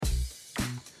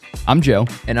I'm Joe.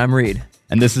 And I'm Reid.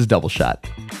 And this is Double Shot,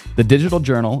 the digital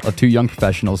journal of two young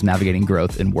professionals navigating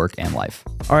growth in work and life.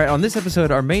 All right, on this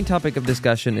episode, our main topic of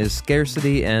discussion is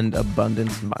scarcity and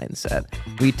abundance mindset.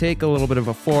 We take a little bit of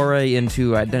a foray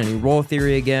into identity role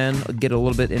theory again, get a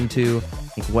little bit into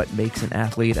what makes an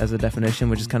athlete as a definition,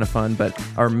 which is kind of fun. But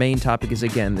our main topic is,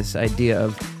 again, this idea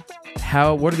of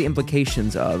what are the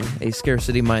implications of a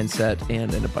scarcity mindset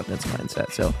and an abundance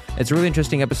mindset. So it's a really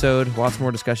interesting episode. Lots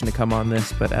more discussion to come on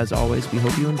this. But as always, we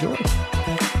hope you enjoy.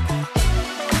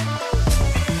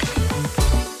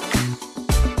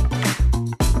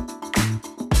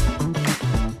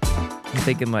 I'm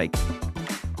thinking like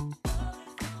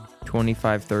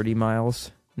 25, 30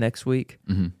 miles next week.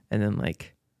 Mm-hmm. And then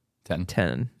like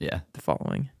 10 yeah, the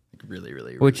following. Like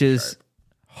really which is sharp.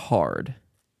 Hard.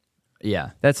 Yeah.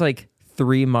 That's like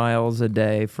 3 miles a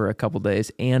day for a couple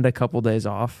days and a couple days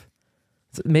off.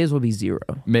 So it may as well be 0.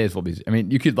 May as well be. I mean,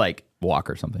 you could like walk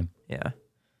or something. Yeah.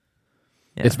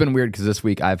 It's been weird because this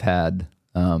week I've had,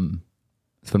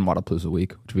 it's been Wadapalooza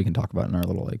week, which we can talk about in our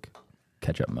little like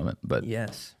catch up moment. But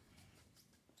yes,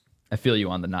 I feel you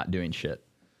on the not doing shit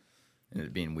and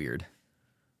it being weird.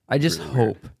 I just really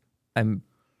hope, I'm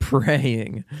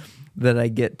praying that I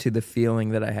get to the feeling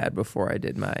that I had before I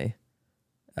did my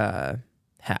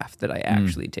half that I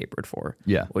actually tapered for.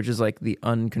 Yeah. Which is like the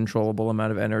uncontrollable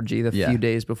amount of energy the few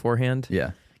days beforehand.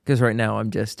 Yeah. Because right now I'm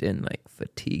just in like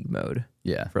fatigue mode.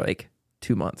 Yeah. For like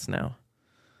 2 months now.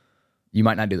 You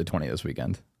might not do the 20 this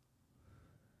weekend.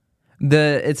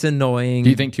 It's annoying.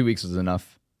 Do you think 2 weeks is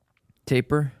enough?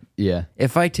 Taper? Yeah.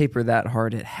 If I taper that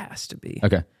hard, it has to be.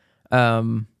 Okay.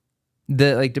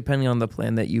 Depending on the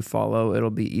plan that you follow, it'll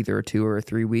be either a 2 or a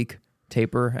 3 week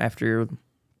taper after your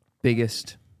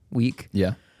biggest week.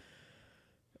 Yeah.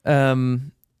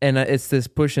 And it's this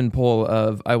push and pull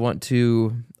of I want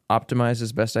to optimize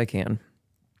as best I can,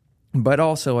 but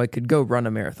also I could go run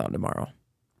a marathon tomorrow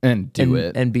and do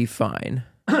it and be fine.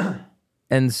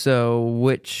 And so,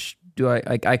 which do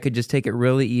I could just take it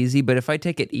really easy, but if I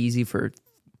take it easy for,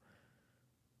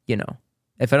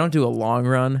 if I don't do a long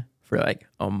run for like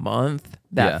a month,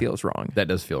 that feels wrong. That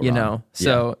does feel wrong.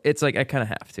 So it's like I kind of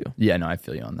have to. Yeah, no, I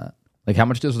feel you on that. Like, how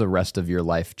much does the rest of your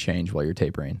life change while you're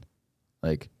tapering?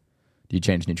 Like, do you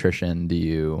change nutrition? Do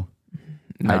you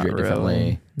hydrate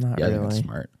differently? Not really. I think that's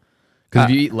smart. Because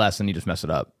if you eat less, then you just mess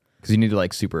it up. Because you need to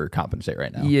like super compensate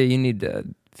right now. Yeah, you need to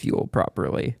fuel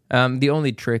properly. The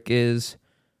only trick is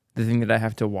the thing that I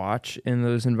have to watch in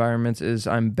those environments is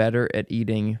I'm better at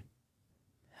eating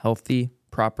healthy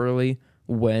properly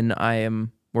when I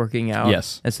am working out.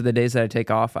 Yes. And so the days that I take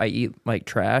off, I eat like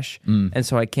trash. And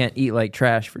so I can't eat like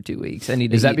trash for 2 weeks. I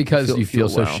need to Is that because you feel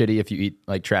so well. shitty if you eat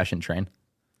like trash and train?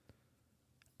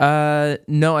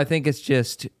 No, I think it's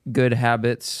just good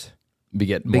habits.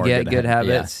 Beget good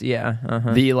habits. Yeah.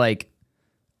 Uh-huh. The like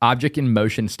object in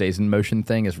motion stays in motion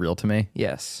thing is real to me.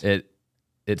 Yes.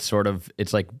 It's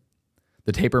like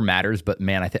the taper matters, but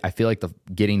man, I feel like the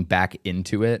getting back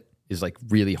into it is like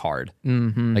really hard.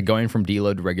 Mm-hmm. Like going from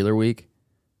deload to regular week,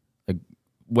 like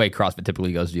way CrossFit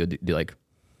typically goes, you do like,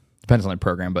 depends on the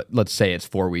program, but let's say it's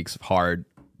 4 weeks of hard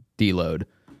deload,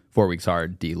 4 weeks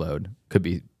hard deload, could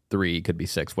be 3, could be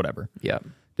 6, whatever. Yeah.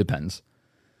 Depends.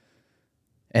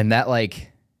 And that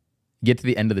like get to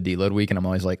the end of the deload week and I'm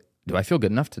always like, do I feel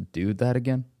good enough to do that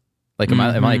again? Like, am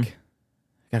I like,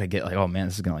 gotta get like, oh man,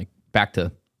 this is gonna like back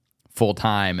to full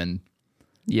time and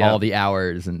all the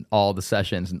hours and all the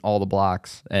sessions and all the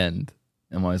blocks. And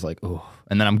I'm always like, oh,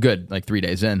 and then I'm good like 3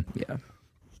 days in. Yeah.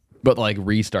 But like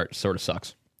restart sort of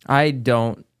sucks.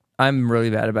 I'm really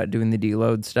bad about doing the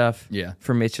deload stuff. Yeah.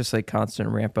 For me, it's just like constant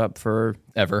ramp up for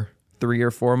ever 3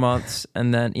 or 4 months.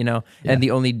 And then, and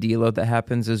the only deload that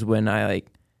happens is when I like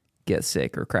get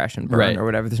sick or crash and burn or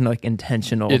whatever. There's no like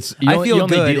intentional. I feel you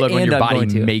only good deload when your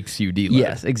body makes you deload.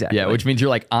 Yes, exactly. Yeah, which means you're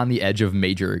like on the edge of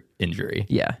major injury.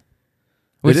 Yeah.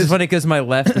 Which is funny because my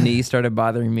left knee started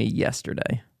bothering me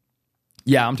yesterday.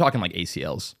 Yeah, I'm talking like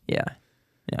ACLs. Yeah.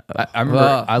 I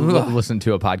remember I listened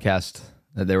to a podcast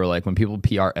that they were like, when people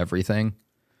PR everything,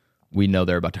 we know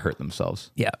they're about to hurt themselves.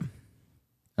 Yeah.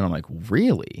 And I'm like,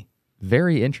 really?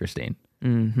 Very interesting.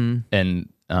 Mm-hmm. And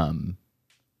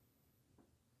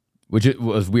which it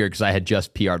was weird because I had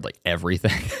just PR'd like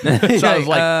everything. So I was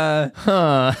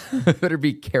like, better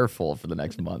be careful for the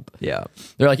next month. Yeah.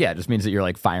 They're like, yeah, it just means that you're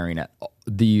like firing at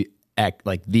the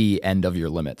end of your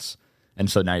limits. And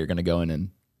so now you're going to go in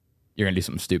and you're going to do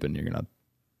something stupid and you're going to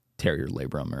tear your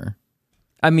labrum or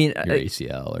your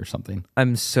ACL or something.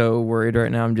 I'm so worried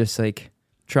right now. I'm just like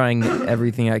trying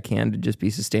everything I can to just be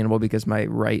sustainable because my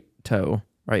right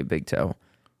big toe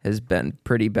has been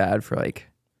pretty bad for like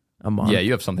a month. Yeah,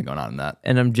 you have something going on in that.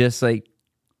 And I'm just like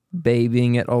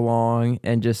babying it along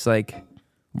and just like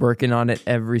working on it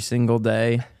every single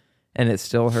day, and it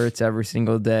still hurts every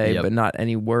single day, but not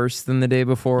any worse than the day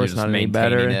before. You're it's just not any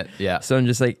better. It. Yeah. So I'm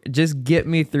just like, just get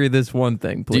me through this one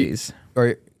thing, please.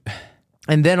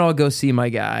 And then I'll go see my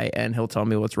guy, and he'll tell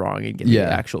me what's wrong and give me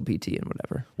actual PT and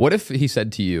whatever. What if he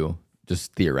said to you,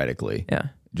 just theoretically,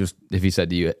 just if he said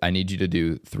to you, I need you to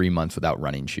do 3 months without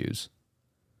running shoes.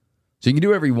 So you can do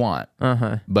whatever you want,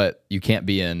 but you can't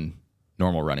be in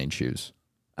normal running shoes.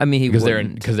 I mean, because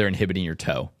they're inhibiting your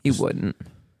toe. He wouldn't.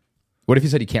 What if he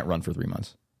said he can't run for 3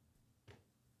 months?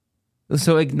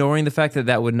 So ignoring the fact that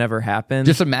that would never happen.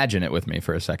 Just imagine it with me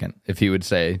for a second. If he would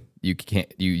say you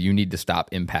can't, you need to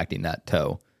stop impacting that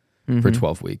toe for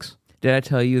 12 weeks. Did I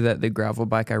tell you that the gravel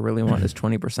bike I really want is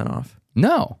 20% off?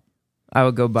 No. I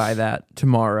would go buy that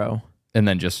tomorrow and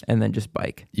then just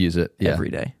bike. Use it every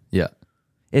day. Yeah.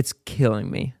 It's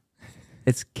killing me.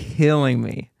 It's killing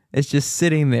me. It's just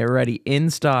sitting there ready in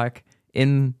stock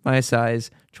in my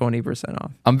size, 20%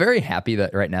 off. I'm very happy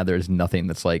that right now there's nothing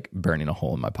that's like burning a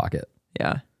hole in my pocket.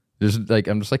 Yeah. There's like,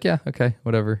 I'm just like, yeah, okay,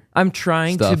 whatever. I'm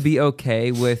trying to be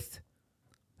okay with,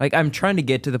 like, I'm trying to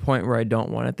get to the point where I don't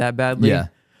want it that badly. Yeah.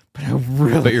 But I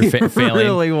really, failing,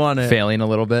 really want it. Failing a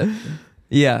little bit.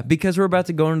 Yeah, because we're about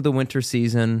to go into the winter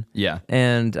season. Yeah.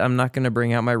 And I'm not going to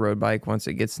bring out my road bike once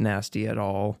it gets nasty at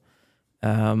all.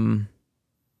 And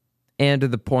to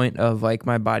the point of, like,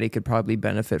 my body could probably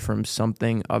benefit from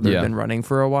something other than running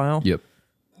for a while. Yep.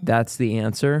 That's the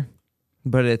answer.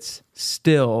 But it's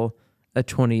still a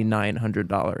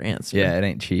 $2,900 answer. Yeah, it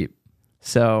ain't cheap.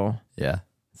 So yeah,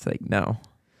 it's like, no.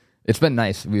 It's been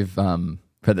nice. We've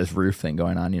had this roof thing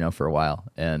going on, for a while,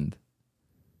 and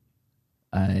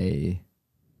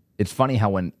it's funny how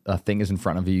when a thing is in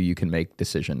front of you, you can make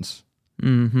decisions.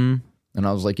 Mm-hmm. And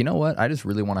I was like, you know what? I just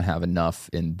really want to have enough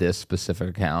in this specific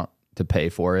account to pay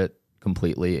for it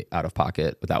completely out of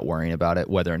pocket without worrying about it,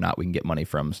 whether or not we can get money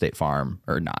from State Farm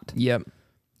or not. Yep.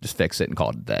 Just fix it and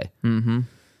call it a day. Mm-hmm.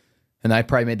 And I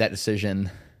probably made that decision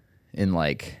in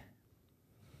like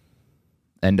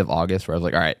end of August, where I was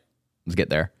like, all right, let's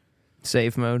get there.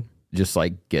 Safe mode. Just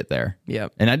like get there.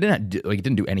 Yep. And I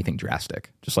didn't do anything drastic.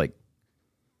 Just like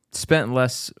spent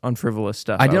less on frivolous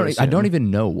stuff. I don't even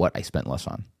know what I spent less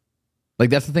on. Like,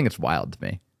 that's the thing that's wild to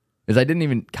me, is I didn't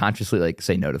even consciously like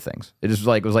say no to things. It just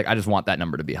was like I just want that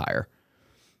number to be higher.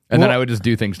 And then I would just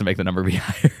do things to make the number be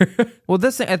higher. Well,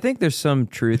 I think there's some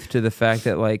truth to the fact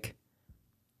that, like,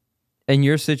 in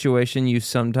your situation, you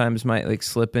sometimes might like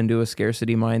slip into a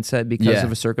scarcity mindset because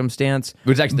of a circumstance.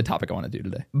 Which is actually the topic I want to do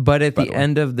today. But at the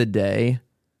end of the day,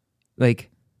 like,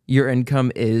 your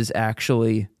income is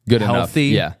actually good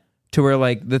healthy enough. Yeah. To where,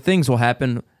 like, the things will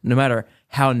happen no matter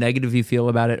how negative you feel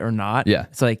about it or not. Yeah.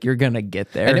 It's like you're going to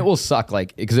get there. And it will suck,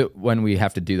 like, because when we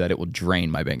have to do that, it will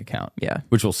drain my bank account. Yeah.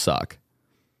 Which will suck.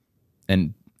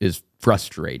 And is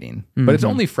frustrating. Mm-hmm. But it's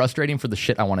only frustrating for the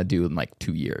shit I want to do in like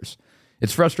 2 years.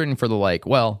 It's frustrating for the like,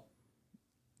 well,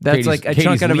 that's like a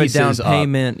chunk out of a down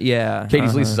payment. Up. Yeah.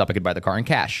 Katie's lease is up. I could buy the car in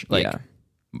cash. Like,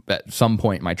 at some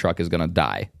point, my truck is going to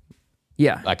die.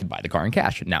 Yeah. I could buy the car in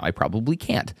cash. Now I probably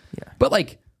can't. Yeah. But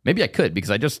like, maybe I could,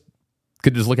 because I just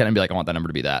could just look at it and be like, I want that number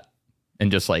to be that.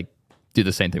 And just like do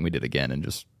the same thing we did again and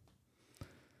just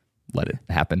let it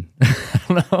happen. I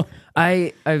don't know.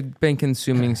 I've been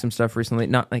consuming some stuff recently,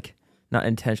 not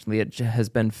intentionally. It has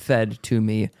been fed to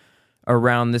me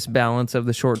around this balance of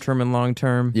the short term and long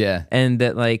term. Yeah. And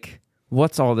that, like,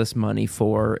 what's all this money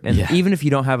for? And even if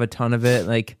you don't have a ton of it,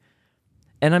 like,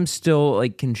 and I'm still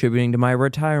like contributing to my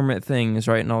retirement things,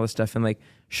 right? And all this stuff. And like,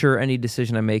 sure, any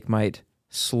decision I make might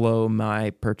slow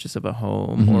my purchase of a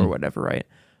home or whatever, right?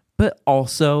 But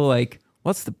also, like,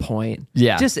 what's the point?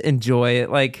 Yeah. Just enjoy it.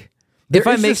 Like, if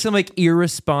I make some like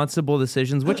irresponsible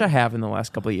decisions, which I have in the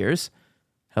last couple of years,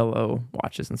 hello,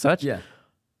 watches and such. Yeah.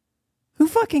 Who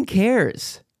fucking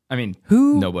cares? I mean,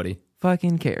 nobody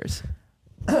fucking cares.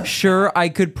 Sure, I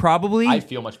could probably. I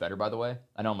feel much better, by the way.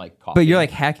 I know I'm like coughing. But you're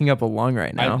like hacking up a lung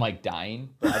right now. I'm like dying.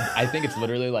 I think it's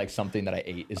literally like something that I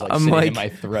ate is like sitting in my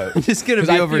throat. I'm just gonna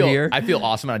be over here. I feel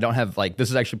awesome, and I don't have like, this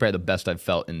is actually probably the best I've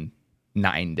felt in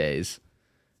 9 days,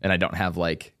 and I don't have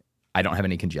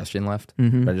any congestion left,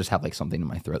 but I just have like something in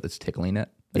my throat that's tickling it.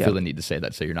 I feel the need to say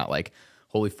that, so you're not like,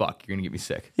 holy fuck, you're gonna get me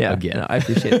sick. Yeah, again. No, I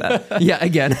appreciate that. Yeah,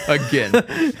 again.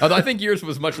 Although I think yours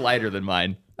was much lighter than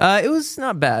mine. It was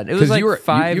not bad. It was like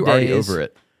 5 days. You were already over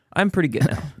it. I'm pretty good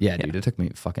now. Yeah, dude, it took me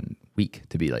a fucking week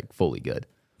to be like fully good.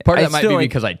 Part of that might be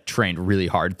because I trained really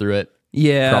hard through it.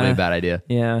 Yeah. Probably a bad idea.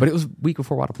 Yeah. But it was week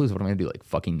before Wadapalooza. What am I gonna do? Like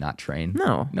fucking not train?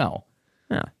 No.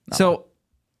 Yeah. So,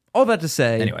 all that to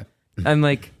say, anyway, I'm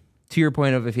like, to your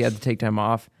point of if you had to take time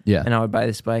off, and I would buy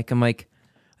this bike, I'm like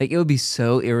Like, it would be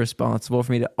so irresponsible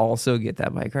for me to also get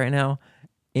that bike right now.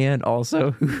 And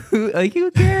also,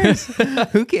 who cares?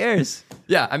 Who cares?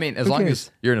 Yeah, I mean, as long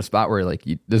as you're in a spot where like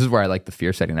this is where I like the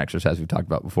fear setting exercise we've talked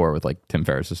about before with like Tim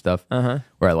Ferriss's stuff. Where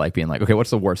I like being like, okay, what's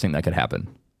the worst thing that could happen?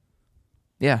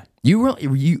 Yeah,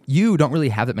 you don't really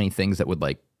have that many things that would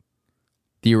like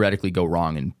theoretically go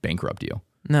wrong and bankrupt you.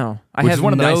 No, I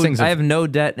have no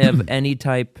debt of any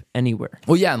type anywhere.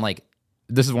 Well, yeah, and like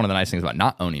this is one of the nice things about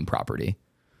not owning property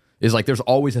is like there's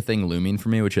always a thing looming for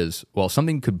me, which is, well,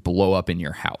 something could blow up in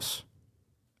your house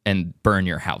and burn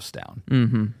your house down.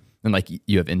 Mm-hmm. And like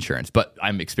you have insurance, but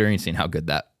I'm experiencing how good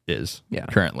that is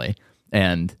currently.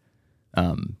 And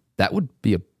that would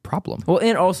be a problem. Well,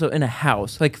 and also in a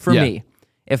house, like for me,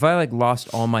 if I like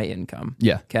lost all my income,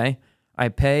 okay, I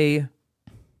pay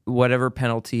whatever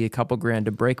penalty, a couple grand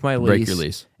to break my lease, break your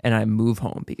lease, and I move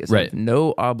home because I have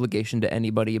no obligation to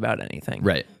anybody about anything.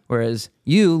 Right. Whereas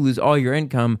you lose all your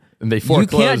income, and they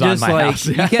foreclose on my house.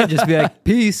 You can't just be like,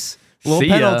 peace, little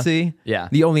penalty. Yeah.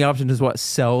 The only option is what?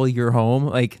 Sell your home?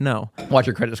 Like, no. Watch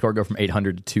your credit score go from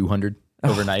 800 to 200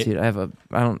 overnight. Dude,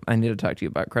 I need to talk to you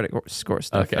about credit score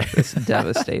stuff. Okay. It's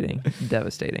devastating.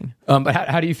 Devastating. But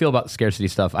how do you feel about scarcity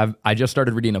stuff? I just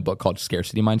started reading a book called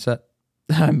Scarcity Mindset.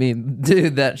 I mean,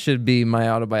 dude, that should be my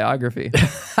autobiography.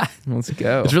 Let's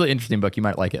go. It's a really interesting book. You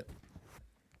might like it.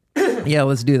 Yeah,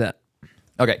 let's do that.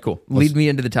 Okay, cool. Lead me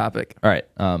into the topic. All right.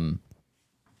 I'll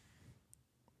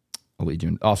lead you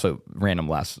in. Also, random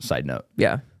last side note.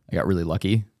 Yeah. I got really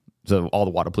lucky. So all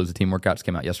the Wadapalooza team workouts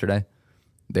came out yesterday.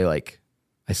 They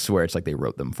I swear it's like they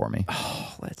wrote them for me.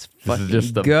 Oh, let's fucking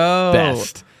just the go.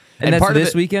 best. And that's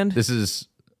this weekend? This is,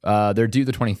 they're due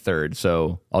the 23rd.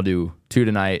 So I'll do 2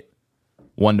 tonight.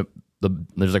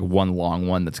 There's like one long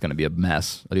one that's going to be a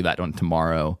mess. I'll do that one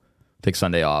tomorrow. Take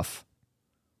Sunday off.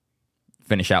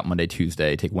 Finish out Monday,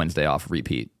 Tuesday. Take Wednesday off.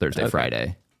 Repeat Thursday,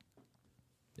 Friday.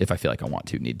 If I feel like I want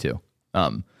to.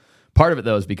 Part of it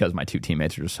though is because my 2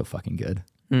 teammates are just so fucking good.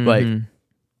 Mm-hmm. Like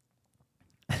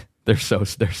they're so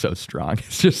strong.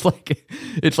 It's just like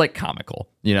it's like comical,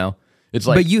 you know. It's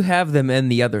like, but you have them in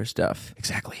the other stuff.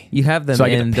 Exactly. You have them so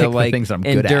in the like things that I'm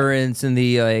good endurance and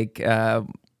the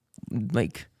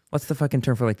like what's the fucking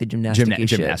term for like the gymnastic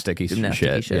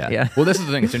shit? Yeah. Well, this is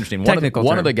the thing that's interesting.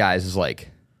 One of the guys is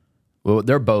like, well,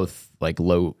 they're both like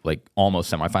low, like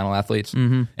almost semifinal athletes,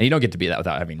 and you don't get to be that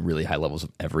without having really high levels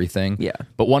of everything. Yeah.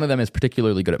 But one of them is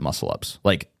particularly good at muscle ups,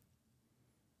 like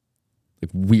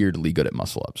weirdly good at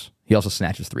muscle ups. He also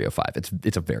snatches 305.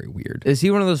 It's a very weird. Is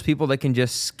he one of those people that can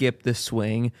just skip the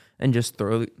swing and just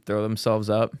throw themselves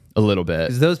up? A little bit.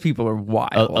 Because those people are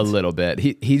wild. A little bit.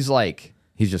 He's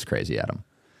just crazy at him.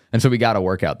 And so we got a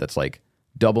workout that's like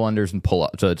double unders and pull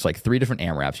up. So it's like 3 different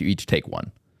AMRAPs. You each take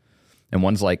one. And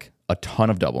one's like a ton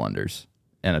of double unders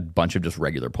and a bunch of just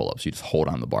regular pull ups. You just hold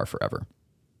on the bar forever.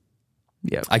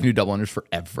 Yeah. I can do double unders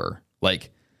forever.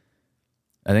 Like,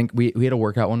 I think we had a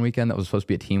workout one weekend that was supposed to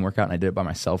be a team workout, and I did it by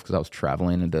myself because I was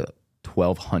traveling into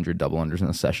 1,200 double unders in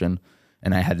a session,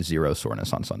 and I had 0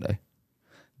 soreness on Sunday.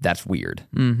 That's weird.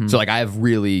 Mm-hmm. So like I have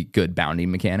really good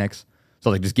bounding mechanics. So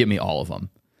like just give me all of them.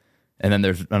 And then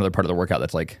there's another part of the workout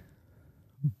that's like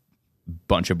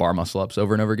bunch of bar muscle ups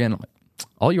over and over again. I'm like,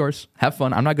 all yours. Have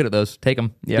fun. I'm not good at those. Take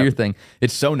them. Yep. Do your thing.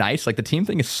 It's so nice. Like the team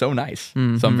thing is so nice.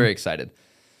 Mm-hmm. So I'm very excited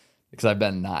because I've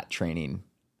been not training.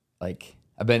 Like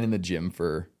I've been in the gym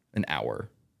for an hour.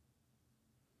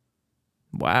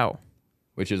 Wow.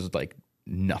 Which is like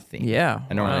nothing. Yeah.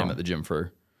 I normally am at the gym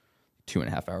for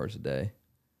 2.5 hours a day.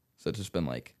 So it's just been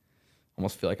like,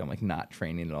 almost feel like I'm like not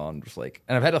training at all. I'm just like,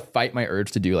 and I've had to fight my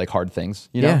urge to do like hard things,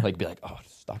 you know, like be like, oh,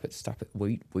 stop it.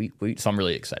 Wait. So I'm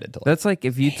really excited to like. That's like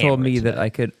if you told me that I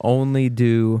could only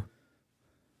do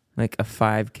like a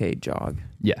 5K jog.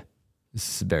 Yeah.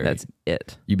 This is that's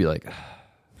it. You'd be like,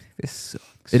 this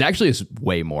sucks. It actually is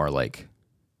way more like,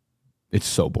 it's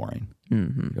so boring.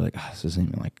 Mm-hmm. You're like, this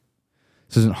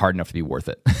isn't hard enough to be worth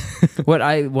it. What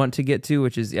I want to get to,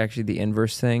 which is actually the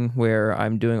inverse thing, where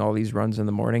I'm doing all these runs in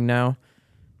the morning now,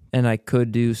 and I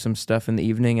could do some stuff in the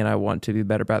evening, and I want to be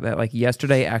better about that. Like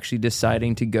yesterday, actually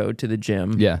deciding to go to the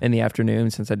gym in the afternoon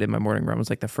since I did my morning run was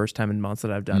like the first time in months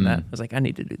that I've done that. I was like, I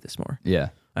need to do this more. Yeah.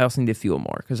 I also need to fuel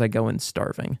more because I go in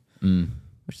starving,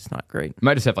 which is not great. You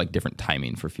might just have like different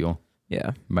timing for fuel.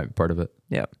 Yeah. Might be part of it.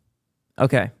 Yeah.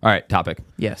 Okay. All right. Topic.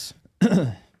 Yes.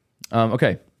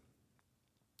 Okay.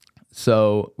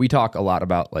 So we talk a lot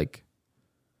about like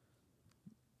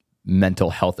mental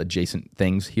health adjacent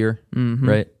things here,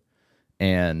 right?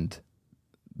 And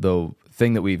the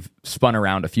thing that we've spun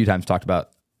around a few times, talked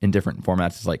about in different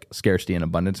formats is like scarcity and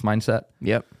abundance mindset.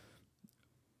 Yep.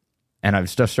 And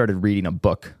I've just started reading a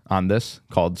book on this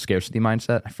called Scarcity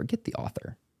Mindset. I forget the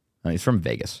author. He's from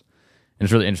Vegas. And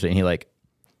it's really interesting. He like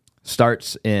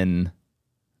starts in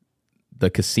the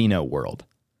casino world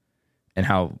and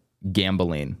how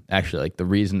gambling, actually, like the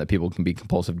reason that people can be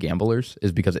compulsive gamblers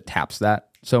is because it taps that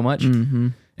so much. Mm-hmm.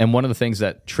 And one of the things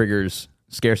that triggers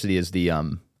scarcity is the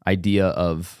idea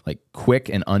of like quick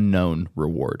and unknown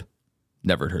reward.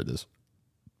 Never heard this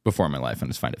before in my life, and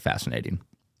just find it fascinating.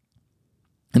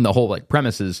 And the whole like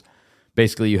premise is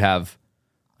basically you have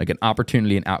like an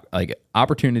opportunity and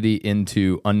opportunity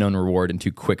into unknown reward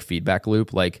into quick feedback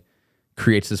loop, like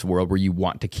creates this world where you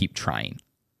want to keep trying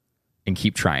and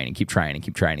keep trying and keep trying and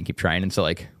keep trying and keep trying. And so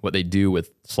like what they do with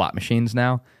slot machines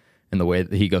now, and the way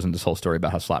that he goes into this whole story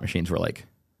about how slot machines were like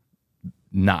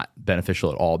not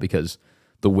beneficial at all because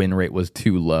the win rate was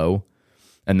too low.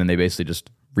 And then they basically just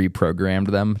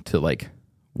reprogrammed them to like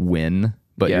win,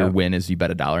 but your win is you bet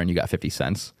 $1 and you got 50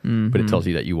 cents, but it tells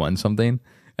you that you won something.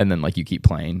 And then like you keep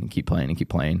playing and keep playing and keep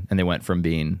playing. And they went from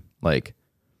being like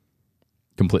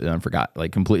completely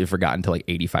forgotten to like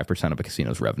 85% of a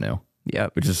casino's revenue. Yeah.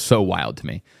 Which is so wild to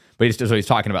me. But he's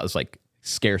talking about this like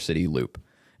scarcity loop.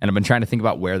 And I've been trying to think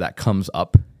about where that comes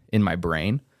up in my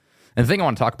brain. And the thing I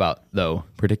want to talk about though,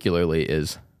 particularly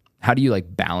is how do you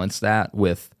like balance that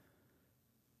with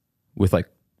like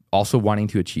also wanting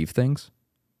to achieve things?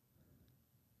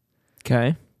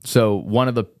 Okay. So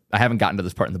I haven't gotten to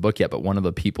this part in the book yet, but one of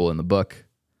the people in the book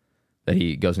that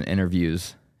he goes and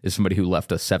interviews is somebody who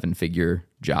left a 7-figure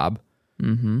job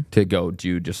to go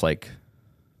do just like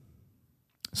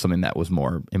something that was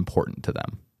more important to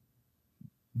them,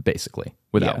 basically,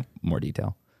 without more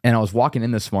detail. And I was walking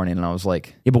in this morning and I was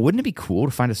like, yeah, but wouldn't it be cool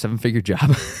to find a 7-figure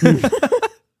job?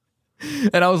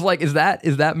 And I was like, is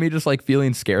that me just like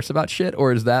feeling scarce about shit,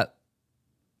 or is that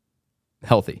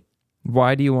healthy?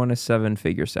 Why do you want a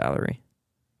 7-figure salary?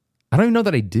 I don't even know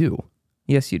that I do.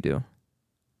 Yes, you do.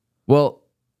 Well,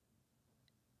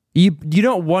 you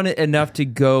don't want it enough to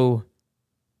go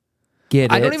get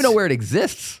it. I don't even know where it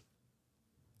exists.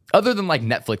 Other than like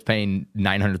Netflix paying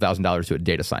 $900,000 to a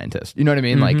data scientist. You know what I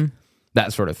mean? Like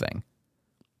that sort of thing.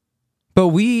 But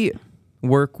we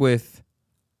work with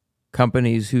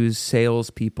companies whose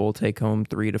salespeople take home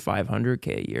 $300,000 to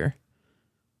 $500,000 a year.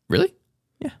 Really?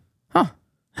 Yeah. Huh.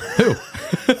 Who?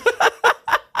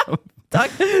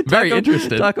 Very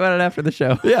interested. Talk about it after the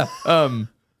show. Yeah. I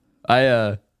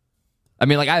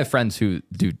mean, like I have friends who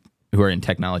are in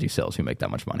technology sales who make that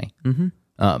much money.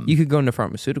 Mm-hmm. You could go into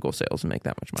pharmaceutical sales and make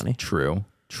that much money. True.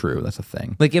 That's a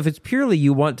thing. Like if it's purely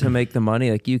you want to make the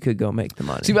money, like you could go make the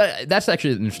money. See, but that's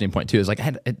actually an interesting point too. Is like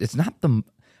it's not the.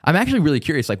 I'm actually really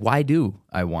curious. Like, why do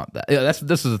I want that? Yeah, this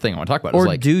is the thing I want to talk about. Or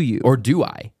like, do you? Or do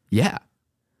I? Yeah.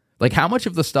 Like, how much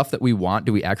of the stuff that we want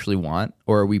do we actually want,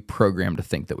 or are we programmed to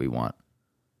think that we want?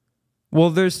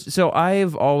 Well, so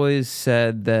I've always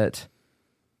said that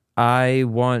I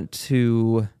want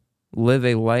to live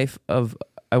a life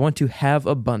I want to have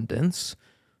abundance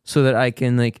so that I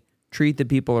can like treat the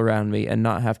people around me and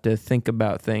not have to think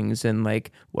about things and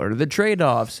like, what are the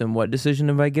trade-offs and what decision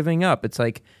am I giving up? It's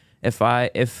like, if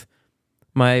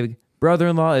my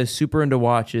brother-in-law is super into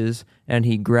watches and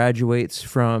he graduates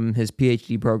from his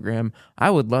PhD program, I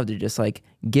would love to just like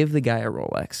give the guy a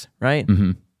Rolex, right?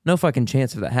 Mm-hmm. No fucking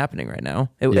chance of that happening right now.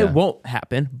 It won't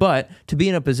happen, but to be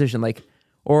in a position like,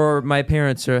 or my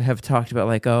parents have talked about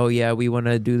like, oh yeah, we want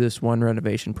to do this one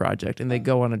renovation project, and they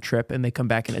go on a trip and they come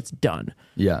back and it's done.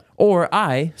 Yeah. Or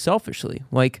I, selfishly,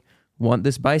 like want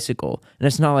this bicycle, and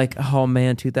it's not like, oh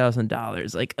man,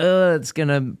 $2,000, like it's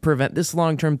gonna prevent this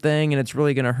long-term thing and it's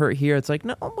really gonna hurt here. It's like,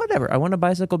 no, whatever, I want a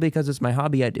bicycle because it's my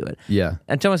hobby, I do it. Yeah.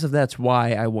 And tell myself that's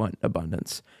why I want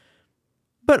abundance.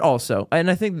 But also,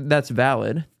 and I think that's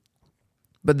valid,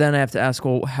 but then I have to ask,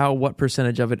 well, what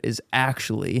percentage of it is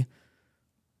actually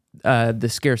the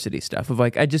scarcity stuff of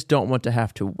like, I just don't want to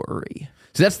have to worry.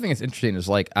 So that's the thing that's interesting is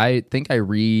like, I think I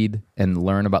read and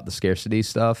learn about the scarcity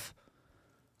stuff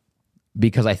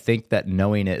because I think that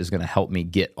knowing it is going to help me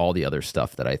get all the other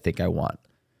stuff that I think I want.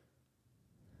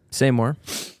 Say more.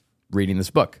 Reading this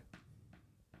book.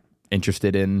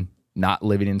 Interested in not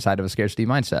living inside of a scarcity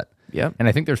mindset. Yeah. And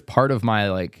I think there's part of my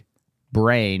like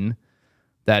brain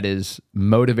that is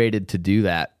motivated to do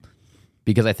that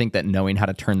because I think that knowing how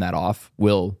to turn that off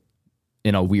will,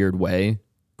 in a weird way,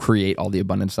 create all the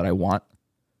abundance that I want.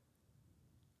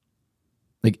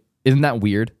 Like, isn't that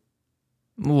weird?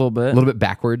 A little bit. A little bit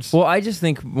backwards. Well, I just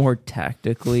think more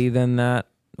tactically than that.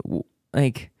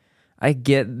 Like, I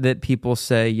get that people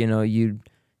say, you know,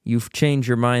 you've changed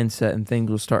your mindset and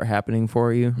things will start happening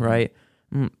for you, right?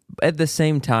 At the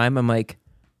same time, I'm like,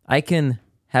 I can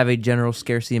have a general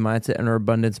scarcity mindset and an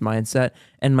abundance mindset,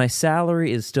 and my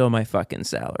salary is still my fucking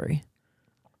salary.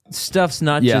 stuff's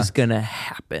not just gonna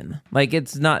happen. Like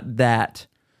it's not that.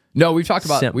 No, we've talked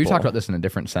about simple. this in a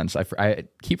different sense. I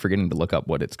keep forgetting to look up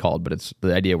what it's called, but it's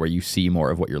the idea where you see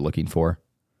more of what you're looking for.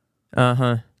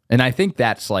 Uh-huh. And I think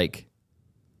that's like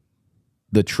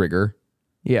the trigger.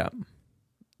 Yeah.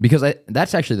 Because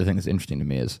that's actually the thing that's interesting to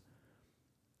me is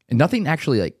nothing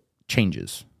actually like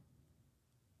changes.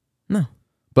 No.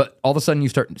 But all of a sudden you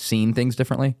start seeing things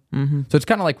differently. Mm-hmm. So it's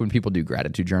kind of like when people do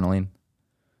gratitude journaling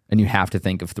and you have to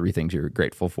think of 3 things you're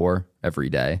grateful for every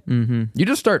day. Mm-hmm. You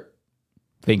just start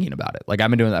thinking about it. Like I've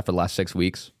been doing that for the last 6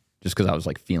 weeks just because I was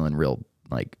like feeling real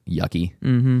like yucky.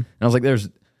 Mm-hmm. And I was like, there's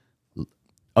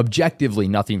objectively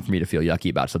nothing for me to feel yucky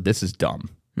about. So this is dumb.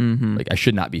 Mm-hmm. Like I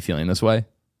should not be feeling this way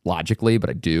logically, but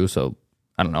I do. So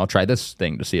I don't know. I'll try this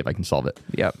thing to see if I can solve it.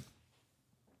 Yep.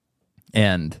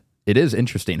 And it is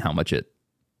interesting how much it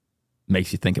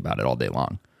makes you think about it all day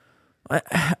long.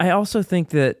 I also think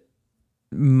that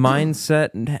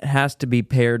mindset has to be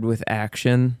paired with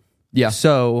action. Yeah.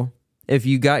 So if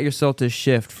you got yourself to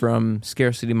shift from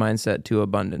scarcity mindset to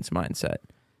abundance mindset,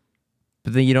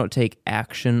 but then you don't take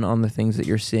action on the things that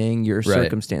you're seeing, your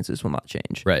circumstances will not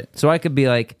change. Right. So I could be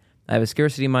like, I have a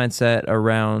scarcity mindset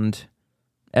around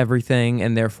everything,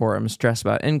 and therefore I'm stressed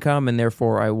about income, and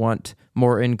therefore I want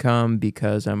more income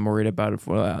because I'm worried about it.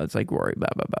 It's like worry, blah,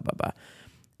 blah, blah, blah, blah.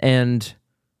 And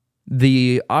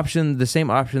the same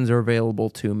options are available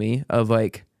to me of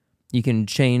like, you can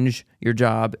change your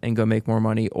job and go make more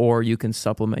money, or you can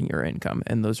supplement your income.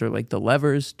 And those are like the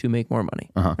levers to make more money.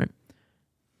 Uh-huh. Right?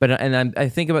 But I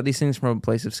think about these things from a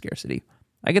place of scarcity.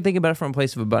 I can think about it from a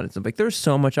place of abundance. I'm like, there's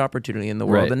so much opportunity in the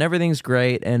world, Right. and everything's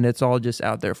great, and it's all just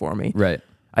out there for me. Right.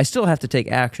 I still have to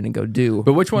take action and go do.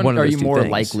 But which one of are those you two more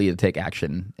things. likely to take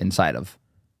action inside of?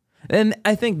 And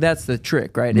I think that's the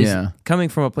trick, right? Is Yeah. coming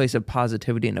from a place of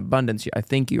positivity and abundance, I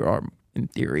think you are, in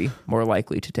theory, more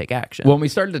likely to take action. Well, we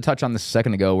started to touch on this a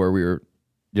second ago where we were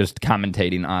just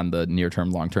commentating on the near-term,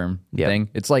 long-term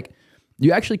thing. It's like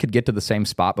you actually could get to the same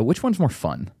spot, but which one's more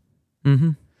fun?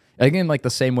 Mm-hmm. Again, like the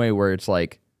same way where it's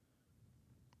like,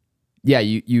 yeah,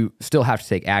 you still have to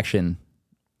take action,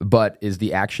 but is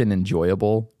the action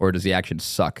enjoyable or does the action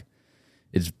suck?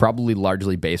 It's probably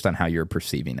largely based on how you're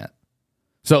perceiving it.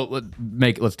 So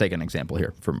let's take an example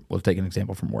here. Let's take an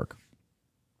example from work,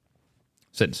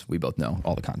 since we both know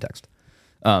all the context.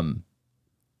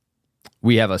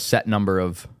 We have a set number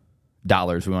of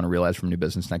dollars we want to realize from new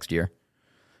business next year,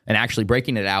 and actually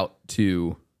breaking it out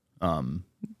to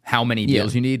how many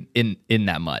deals you need in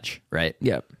that much, right?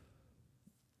 Yep.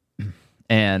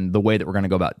 And the way that we're going to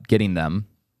go about getting them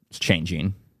is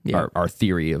changing. Yeah. Our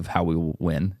theory of how we will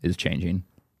win is changing.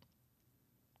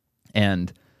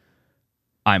 And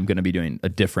I'm going to be doing a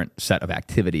different set of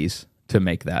activities to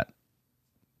make that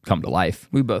come to life.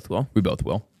 We both will. We both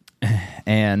will.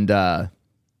 And I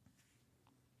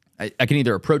can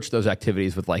either approach those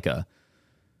activities with like an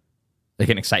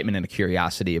excitement and a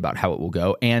curiosity about how it will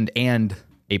go and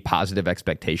a positive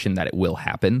expectation that it will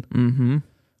happen. Mm-hmm.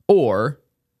 Or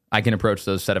I can approach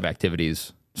those set of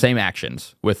activities, same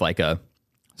actions, with like a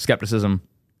skepticism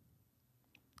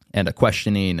and a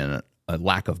questioning and a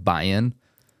lack of buy-in.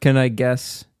 Can I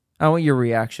guess? I want your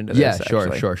reaction to this. Yeah,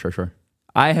 actually. sure.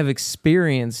 I have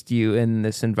experienced you in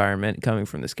this environment coming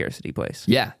from the scarcity place.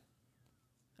 Yeah.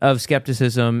 Of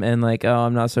skepticism and like, oh,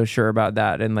 I'm not so sure about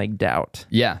that, and like doubt.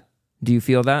 Yeah. Do you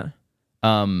feel that?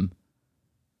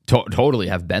 Totally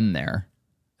have been there.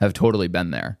 Have totally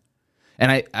been there.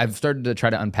 And I've started to try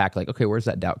to unpack like, okay, where's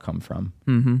that doubt come from?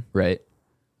 Mm-hmm. Right?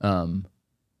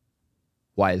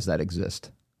 Why does that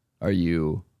exist? Are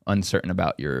you uncertain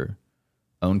about your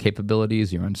own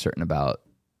capabilities? You're uncertain about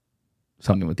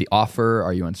something with the offer?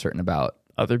 Are you uncertain about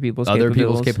Other people's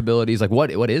capabilities? Like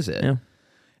what is it? Yeah.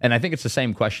 And I think it's the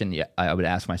same question I would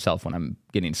ask myself when I'm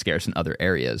getting scarce in other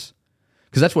areas.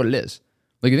 Because that's what it is.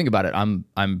 Like you think about it, I'm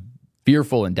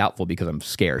fearful and doubtful because I'm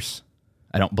scarce.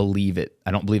 I don't believe it.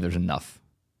 I don't believe there's enough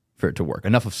for it to work.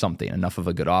 Enough of something, enough of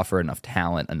a good offer, enough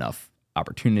talent, enough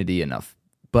opportunity, enough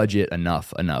budget,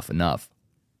 enough.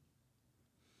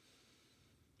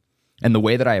 And the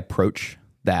way that I approach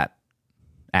that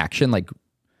action, like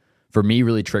for me,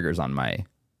 really triggers on my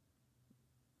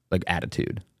like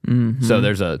attitude. Mm-hmm. So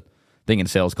there's a thing in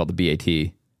sales called the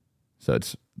BAT. So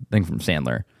it's a thing from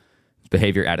Sandler. It's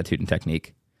behavior, attitude, and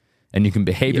technique. And you can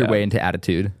behave your way into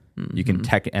attitude. Mm-hmm. You can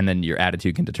and then your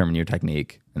attitude can determine your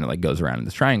technique, and it like goes around in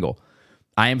this triangle.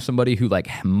 I am somebody who like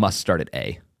must start at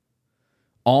A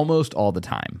almost all the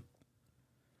time.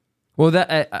 Well,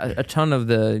 that a ton of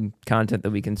the content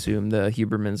that we consume, the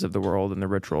Hubermans of the world and the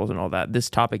rituals and all that, this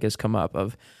topic has come up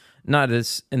of not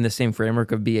as in the same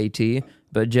framework of BAT,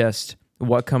 but just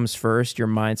what comes first, your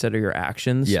mindset or your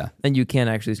actions. Yeah. And you can't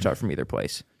actually start from either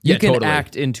place. Yeah, You can totally.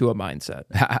 act into a mindset.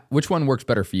 Which one works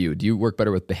better for you? Do you work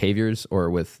better with behaviors or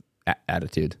with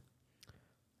attitude?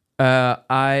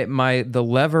 The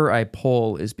lever I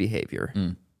pull is behavior,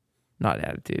 not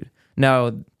attitude.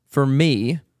 Now, for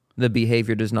me, the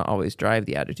behavior does not always drive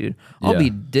the attitude. I'll be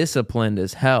disciplined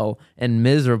as hell and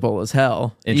miserable as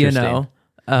hell. Interesting. You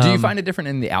know? Do you find it different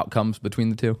in the outcomes between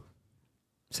the two?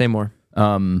 Say more.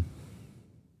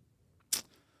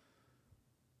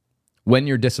 When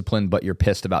you're disciplined, but you're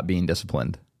pissed about being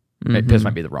disciplined. Pissed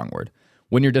might be the wrong word.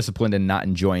 When you're disciplined and not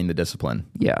enjoying the discipline,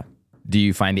 Yeah. do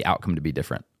you find the outcome to be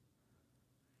different?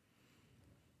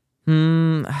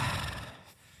 I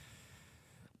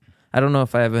don't know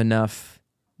if I have enough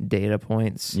data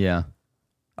points. Yeah.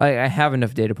 I have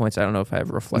enough data points. I don't know if I've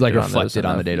reflected on those on the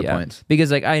enough. data points.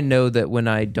 Because like I know that when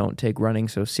I don't take running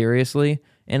so seriously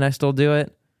and I still do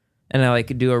it, and I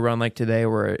like do a run like today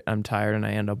where I'm tired and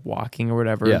I end up walking or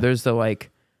whatever, Yeah. there's the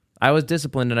like, I was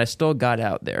disciplined and I still got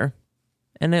out there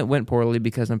and it went poorly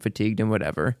because I'm fatigued and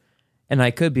whatever. And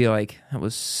I could be like, that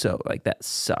was so, like, that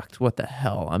sucked. What the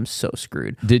hell? I'm so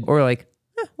screwed. Or like,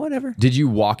 whatever. Did you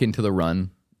walk into the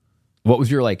run? What was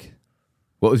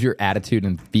your attitude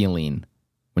and feeling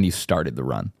when you started the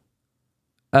run?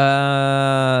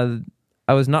 I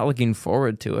was not looking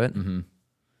forward to it. Mm-hmm.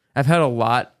 I've had a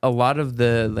lot of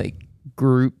the like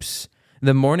groups.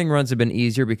 The morning runs have been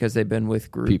easier because they've been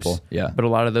with groups. People, yeah. But a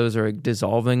lot of those are like,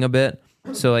 dissolving a bit.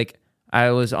 So like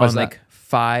I was on like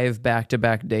 5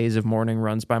 back-to-back days of morning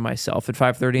runs by myself at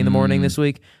 5:30 in the morning this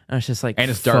week. And I was just like, and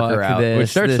it's darker out, which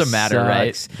starts to matter, sucks.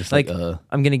 right? Just like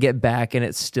I'm going to get back and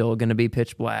it's still going to be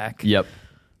pitch black. Yep.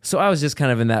 So I was just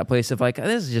kind of in that place of like,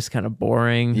 this is just kind of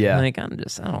boring. Yeah. Like I don't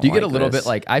Do you get a like little this. bit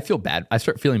like, I feel bad. I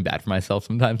start feeling bad for myself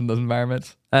sometimes in those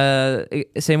environments.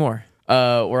 Say more.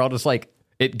 Where I'll just like,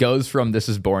 it goes from this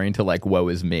is boring to like, woe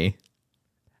is me.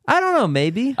 I don't know,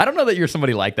 maybe. I don't know that you're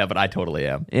somebody like that, but I totally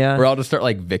am. Yeah. Where I'll just start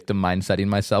like victim mindsetting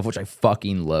myself, which I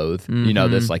fucking loathe. Mm-hmm. You know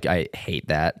this, like I hate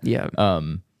that. Yeah.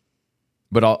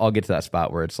 But I'll get to that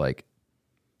spot where it's like,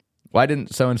 why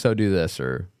didn't so and so do this,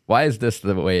 or why is this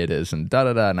the way it is, and da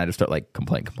da da, and I just start like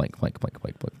complain.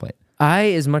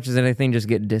 I, as much as anything, just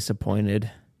get disappointed.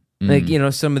 Like, you know,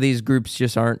 some of these groups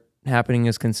just aren't happening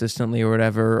as consistently or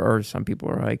whatever, or some people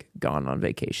are like gone on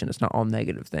vacation. It's not all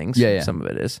negative things. Yeah. Some of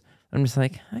it is. I'm just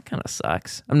like, that kind of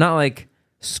sucks. I'm not like,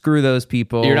 screw those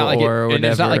people. You're not like or and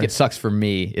whatever. it's not like it sucks for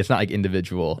me. It's not like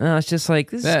individual. No, it's just like,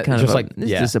 this is kind just of like,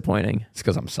 this is disappointing. It's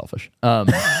because I'm selfish.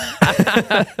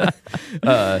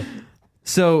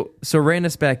 So rein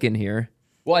us back in here.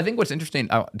 Well, I think what's interesting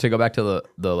to go back to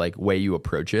the like way you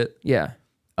approach it. Yeah.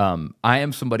 I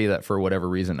am somebody that for whatever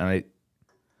reason, and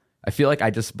I feel like I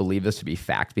just believe this to be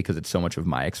fact because it's so much of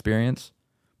my experience,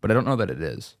 but I don't know that it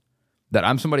is. That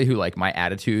I'm somebody who like my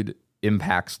attitude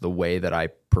impacts the way that I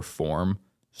perform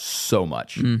so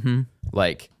much. Mm-hmm.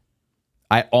 Like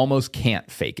I almost can't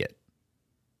fake it.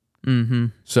 Mm-hmm.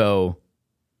 So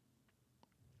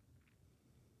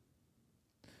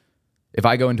if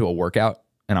I go into a workout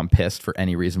and I'm pissed for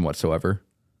any reason whatsoever,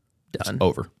 Done. It's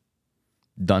over.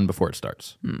 Done before it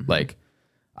starts. Mm-hmm. Like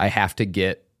I have to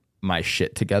get my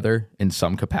shit together in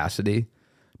some capacity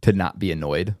to not be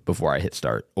annoyed before I hit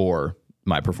start, or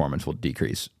my performance will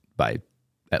decrease by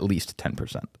at least 10%.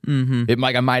 Mm-hmm. It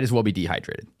might, I might as well be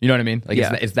dehydrated. You know what I mean? Like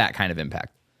Yeah. it's that kind of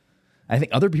impact. I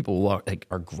think other people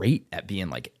are great at being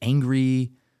like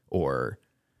angry, or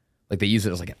like they use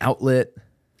it as like an outlet.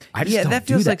 I just don't that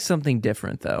do feels like something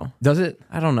different though. Does it?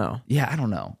 I don't know. Yeah, I don't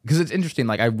know. Because it's interesting.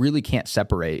 Like I really can't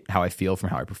separate how I feel from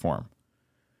how I perform.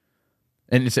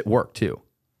 And it's at work too.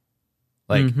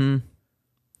 Like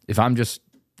if I'm just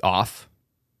off,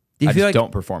 I just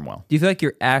don't perform well. Do you feel like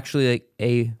you're actually like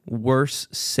a worse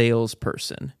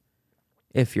salesperson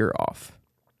if you're off?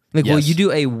 Like, Yes. will you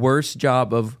do a worse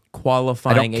job of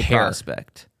qualifying a care.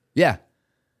 prospect? Yeah.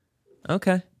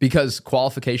 Okay. Because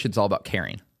qualification's all about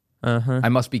caring. Uh-huh. I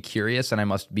must be curious, and I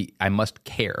must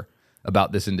care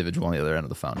about this individual on the other end of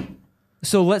the phone.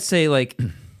 So let's say like,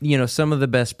 you know, some of the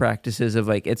best practices of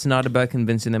like, it's not about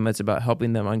convincing them, it's about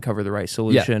helping them uncover the right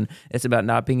solution. Yeah. It's about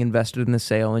not being invested in the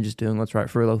sale and just doing what's right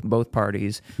for both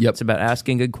parties. Yep. It's about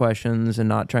asking good questions and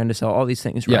not trying to sell all these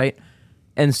things, Yep. right?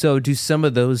 And so do some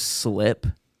of those slip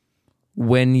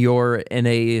when you're in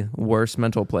a worse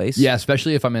mental place? Yeah,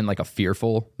 especially if I'm in like a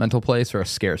fearful mental place or a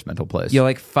scarce mental place. You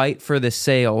like fight for the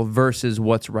sale versus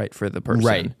what's right for the person.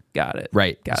 Right. Got it.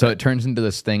 Right. So it turns into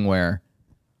this thing where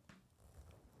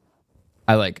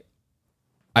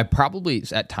I probably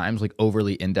at times like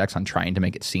overly index on trying to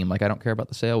make it seem like I don't care about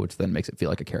the sale, which then makes it feel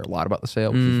like I care a lot about the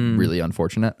sale, which is really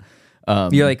unfortunate.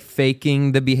 You're like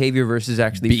faking the behavior versus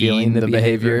actually feeling the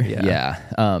behavior. Yeah.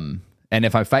 And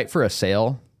if I fight for a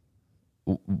sale,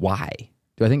 why?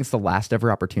 Do I think it's the last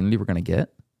ever opportunity we're going to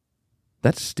get?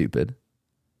 That's stupid.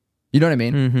 You know what I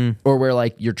mean? Mm-hmm. Or where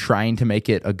like you're trying to make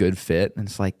it a good fit and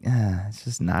it's like, it's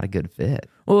just not a good fit.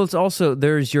 Well, it's also,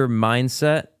 there's your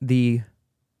mindset, the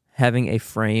having a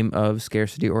frame of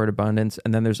scarcity or abundance,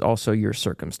 and then there's also your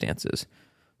circumstances.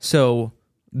 So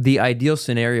the ideal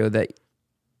scenario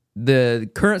the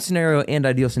current scenario and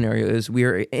ideal scenario is we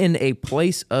are in a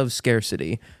place of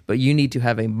scarcity, but you need to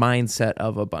have a mindset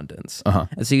of abundance.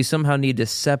 And so you somehow need to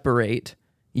separate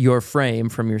your frame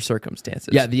from your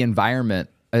circumstances. Yeah, the environment.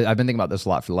 I've been thinking about this a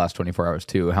lot for the last 24 hours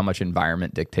too, how much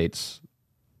environment dictates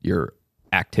your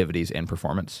activities and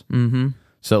performance. Mm-hmm.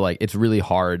 So like it's really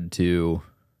hard to...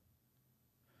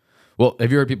 Well,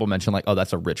 have you heard people mention like, oh,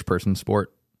 that's a rich person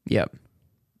sport? Yep.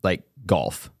 Like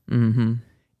golf. Mm-hmm.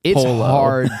 It's Polo.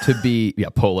 hard to be... Yeah,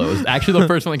 polo is actually the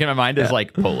first one that came to my mind is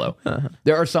like polo.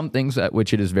 There are some things at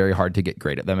which it is very hard to get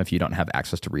great at them if you don't have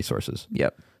access to resources.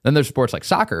 Yep. Then there's sports like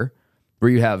soccer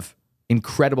where you have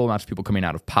incredible amounts of people coming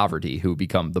out of poverty who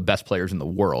become the best players in the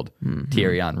world.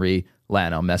 Thierry Henry,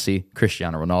 Lionel Messi,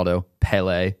 Cristiano Ronaldo,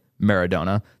 Pele,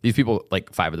 Maradona. These people,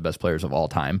 like 5 of the best players of all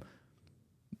time.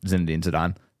 Zinedine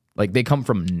Zidane. Like they come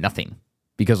from nothing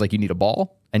because like you need a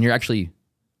ball and you're actually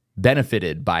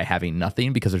benefited by having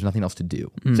nothing because there's nothing else to do.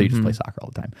 So you just play soccer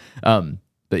all the time.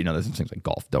 But you know, there's things like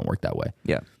golf don't work that way.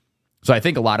 Yeah. So I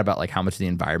think a lot about like how much the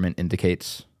environment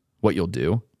indicates what you'll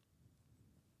do.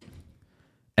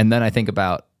 And then I think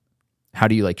about how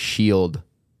do you like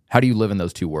how do you live in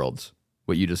those two worlds?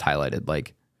 What you just highlighted,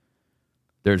 like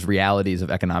there's realities of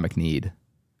economic need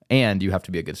and you have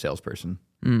to be a good salesperson,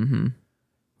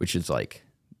 which is like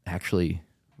actually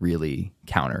really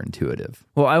counterintuitive.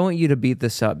 Well, I want you to beat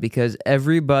this up because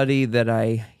everybody that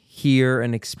I hear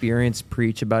and experience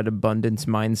preach about abundance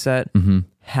mindset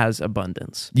has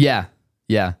abundance. Yeah.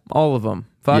 Yeah. All of them.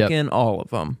 Fucking all of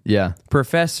them. Yeah.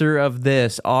 Professor of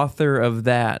this, author of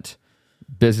that,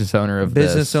 Business owner of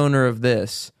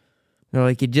this. They're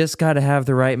like, you just got to have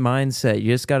the right mindset.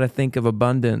 You just got to think of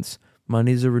abundance.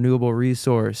 Money's a renewable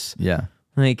resource. Yeah.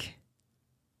 Like,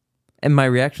 and my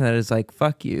reaction to that is like,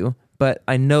 fuck you. But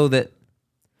I know that,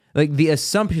 like, the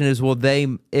assumption is, well,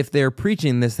 if they're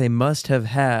preaching this, they must have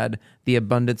had the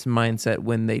abundance mindset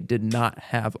when they did not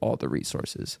have all the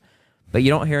resources. But you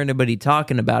don't hear anybody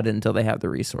talking about it until they have the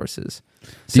resources.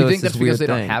 Do you think that's because they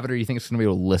don't have it, or do you think it's going to be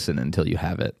able to listen until you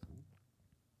have it?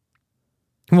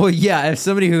 Well, yeah, if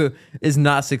somebody who is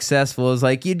not successful is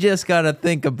like, you just got to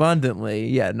think abundantly,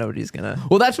 yeah, nobody's going to.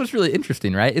 Well, that's what's really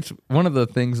interesting, right? It's one of the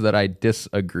things that I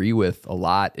disagree with a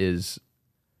lot is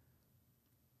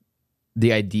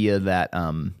the idea that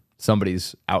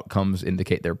somebody's outcomes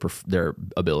indicate their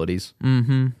abilities.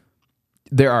 Mm-hmm.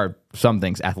 There are some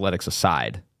things, athletics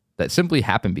aside, that simply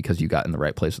happen because you got in the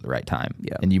right place at the right time.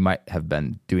 Yeah. And you might have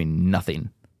been doing nothing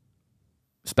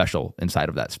special inside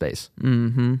of that space.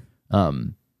 Mm-hmm.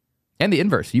 And the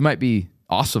inverse, you might be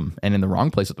awesome and in the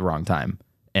wrong place at the wrong time,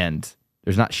 and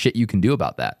there's not shit you can do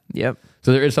about that. Yep.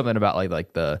 So there is something about like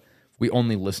we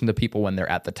only listen to people when they're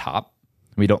at the top.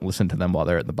 We don't listen to them while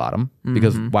they're at the bottom,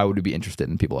 because why would we be interested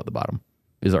in people at the bottom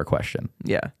is our question.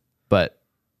 Yeah. But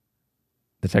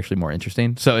that's actually more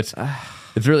interesting. So it's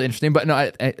really interesting. But no,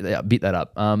 I beat that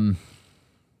up.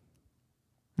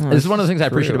 This is one of the things I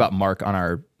appreciate about Mark on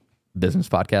our business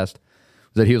podcast,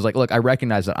 that he was like, look, I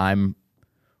recognize that I'm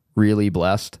really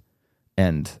blessed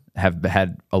and have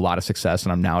had a lot of success,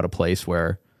 and I'm now at a place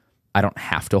where I don't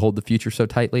have to hold the future so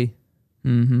tightly.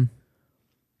 Mm-hmm.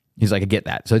 He's like, I get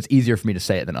that. So it's easier for me to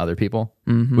say it than other people,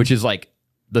 which is like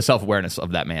the self-awareness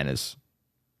of that man is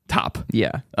top.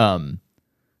 Yeah.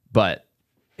 But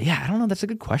yeah, I don't know. That's a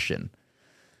good question.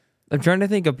 I'm trying to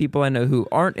think of people I know who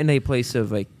aren't in a place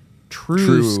of like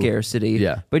true scarcity,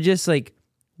 yeah, but just like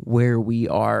where we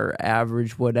are,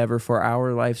 average, whatever, for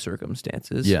our life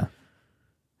circumstances, yeah,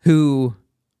 who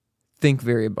think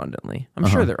very abundantly. I'm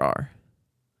sure there are.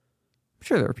 I'm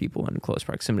sure there are people in close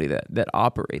proximity that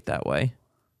operate that way.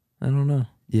 I don't know.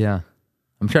 Yeah.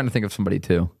 I'm trying to think of somebody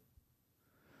too.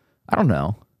 I don't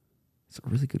know. It's a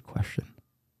really good question.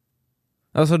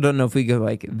 I also don't know if we go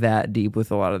like that deep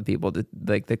with a lot of people to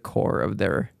like the core of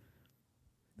their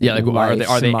like are they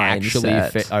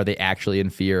mindset. are they actually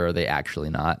in fear, or are they actually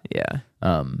not? Yeah.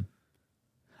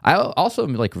 I also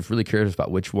am like really curious about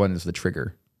which one is the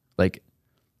trigger. Like,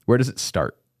 where does it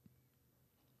start?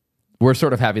 We're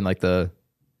sort of having like the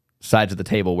sides of the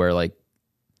table where like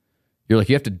you're like,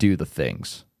 you have to do the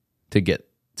things to get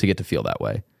to feel that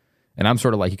way. And I'm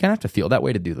sort of like, you kind of have to feel that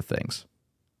way to do the things.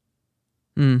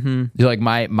 Mm-hmm. You're like,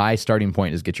 my starting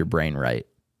point is get your brain right.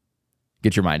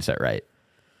 Get your mindset right.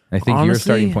 And I think your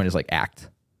starting point is like act.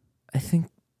 I think,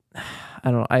 I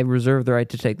don't know. I reserve the right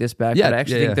to take this back, but I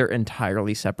actually think they're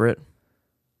entirely separate.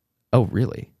 Oh,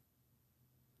 really?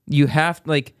 You have,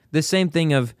 like, the same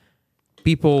thing of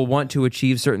people want to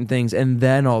achieve certain things and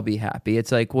then I'll be happy.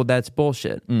 It's like, well, that's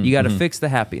bullshit. You got to fix the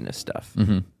happiness stuff.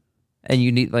 And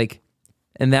you need, like,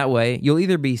 and that way, you'll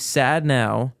either be sad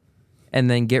now and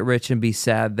then get rich and be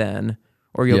sad then,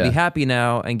 or you'll be happy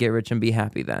now and get rich and be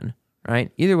happy then,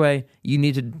 right? Either way, you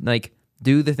need to, like,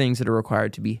 do the things that are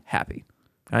required to be happy,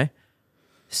 right?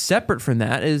 Separate from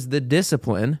that is the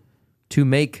discipline to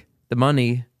make the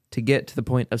money to get to the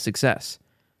point of success.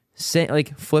 Say,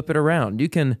 like, flip it around. You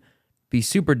can be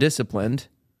super disciplined,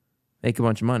 make a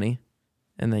bunch of money,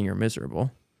 and then you're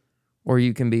miserable. Or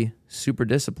you can be super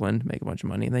disciplined, make a bunch of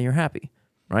money, and then you're happy,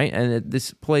 right? And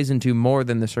this plays into more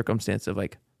than the circumstance of,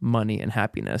 like, money and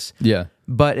happiness. Yeah.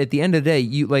 But at the end of the day,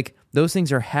 you, like, those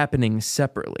things are happening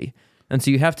separately. And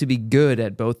so you have to be good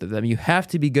at both of them. You have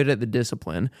to be good at the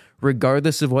discipline,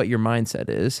 regardless of what your mindset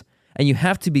is. And you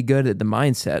have to be good at the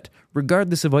mindset,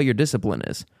 regardless of what your discipline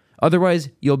is. Otherwise,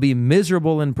 you'll be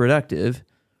miserable and productive.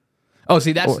 Oh,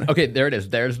 see, okay, there it is.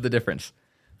 There's the difference.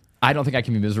 I don't think I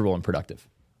can be miserable and productive.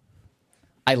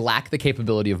 I lack the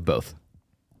capability of both.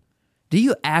 Do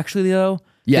you actually, though?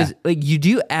 Yeah. Like, you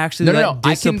do actually let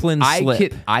discipline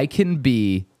slip. I can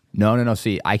be, no.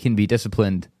 See, I can be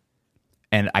disciplined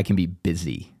and I can be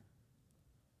busy.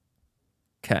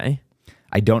 Okay.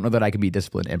 I don't know that I can be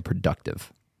disciplined and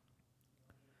productive.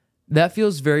 That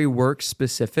feels very work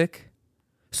specific.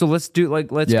 So let's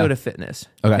go to fitness.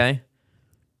 Okay.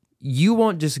 You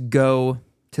won't just go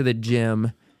to the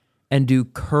gym and do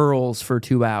curls for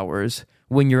 2 hours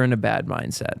when you're in a bad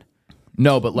mindset.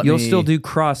 No, but you'll still do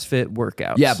CrossFit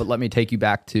workouts. Yeah, but let me take you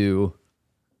back to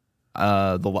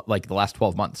the last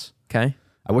 12 months. Okay.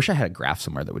 I wish I had a graph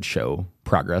somewhere that would show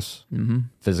progress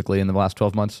physically in the last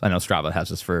 12 months. I know Strava has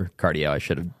this for cardio. I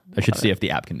should see if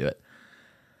the app can do it.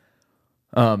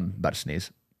 About to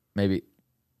sneeze. Maybe.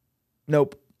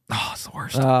 Nope. Oh, it's the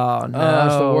worst. Oh, no.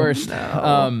 It's the worst.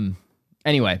 No.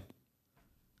 Anyway,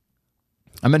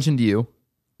 I mentioned to you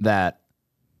that,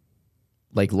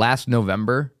 like, last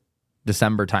November,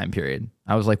 December time period,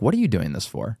 I was like, what are you doing this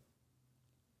for?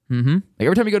 Mm-hmm. Like,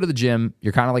 every time you go to the gym,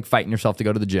 you're kind of like fighting yourself to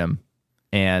go to the gym,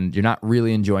 and you're not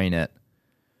really enjoying it.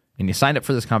 And you signed up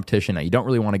for this competition that you don't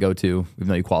really want to go to, even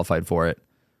though you qualified for it.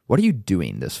 What are you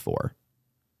doing this for?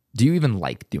 Do you even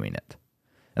like doing it?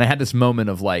 And I had this moment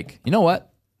of, like, you know what?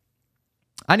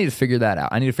 I need to figure that out.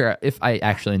 I need to figure out if I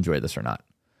actually enjoy this or not.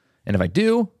 And if I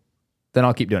do, then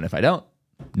I'll keep doing it. If I don't,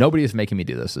 nobody is making me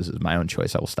do this. This is my own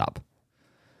choice. I will stop.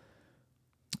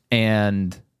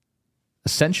 And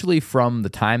essentially from the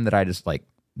time that I just, like,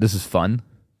 this is fun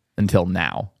until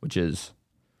now, which is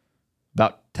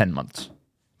about 10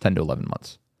 to 11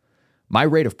 months, my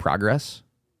rate of progress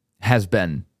has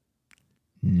been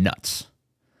nuts.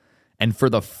 And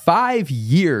for the 5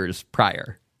 years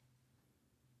prior,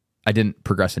 I didn't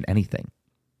progress in anything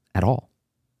at all.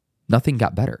 Nothing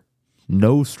got better.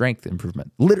 No strength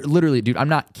improvement. Literally, dude, I'm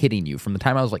not kidding you. From the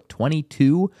time I was like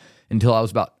 22 until I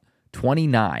was about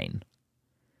 29.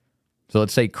 So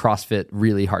let's say CrossFit,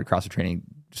 really hard CrossFit training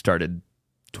started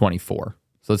 24.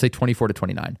 So let's say 24 to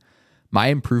 29. My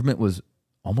improvement was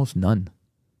almost none.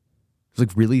 It was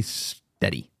like really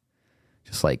steady.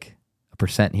 Just like a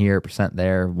percent here, a percent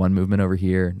there, one movement over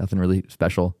here, nothing really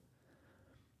special.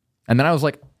 And then I was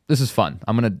like, this is fun.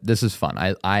 This is fun.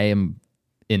 I am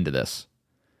into this.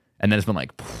 And then it's been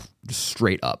like just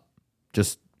straight up,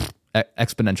 just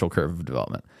exponential curve of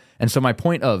development. And so my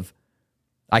point of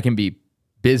I can be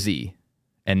busy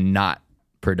and not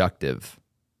productive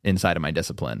inside of my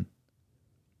discipline,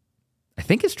 I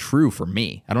think is true for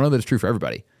me. I don't know that it's true for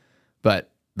everybody,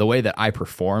 but the way that I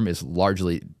perform is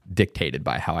largely dictated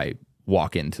by how I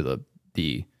walk into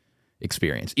the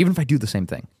experience, even if I do the same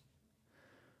thing.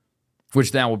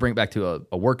 Which now we'll bring it back to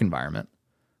a work environment.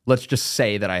 Let's just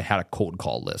say that I had a cold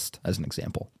call list as an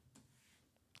example.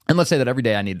 And let's say that every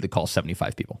day I needed to call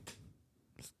 75 people.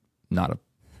 It's not a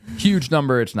huge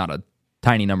number. It's not a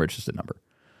tiny number. It's just a number.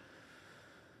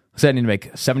 So I need to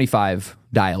make 75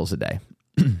 dials a day.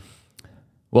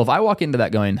 Well, if I walk into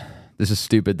that going, this is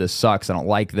stupid, this sucks, I don't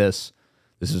like this,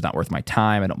 this is not worth my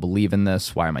time, I don't believe in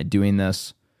this, why am I doing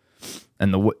this?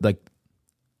 And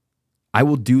I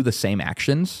will do the same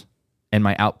actions and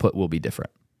my output will be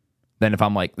different. Then if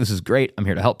I'm like, this is great, I'm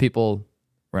here to help people,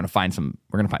 we're gonna find some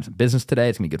business today,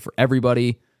 it's gonna be good for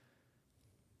everybody,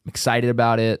 I'm excited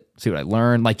about it, see what I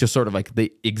learn, like just sort of like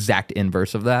the exact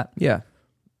inverse of that. Yeah.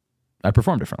 I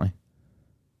perform differently.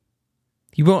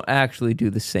 You won't actually do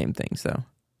the same things, though.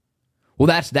 Well,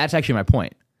 that's actually my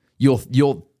point. You'll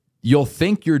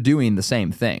think you're doing the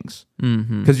same things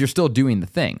because you're still doing the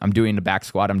thing. I'm doing a back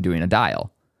squat. I'm doing a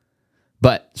dial,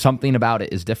 but something about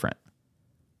it is different.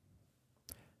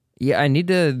 Yeah, I need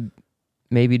to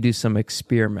maybe do some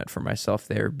experiment for myself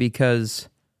there because,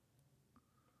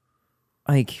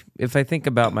 like, if I think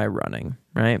about my running,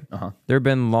 right? There have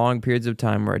been long periods of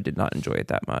time where I did not enjoy it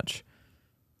that much,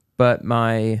 but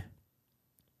my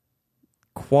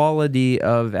quality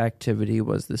of activity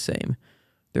was the same.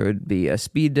 There would be a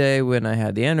speed day when I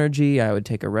had the energy. I would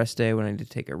take a rest day when I needed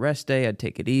to take a rest day. I'd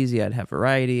take it easy. I'd have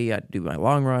variety. I'd do my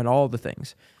long run, all the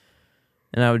things.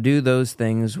 And I would do those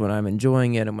things when I'm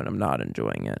enjoying it and when I'm not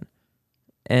enjoying it.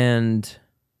 And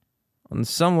on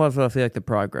some level, I feel like the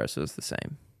progress is the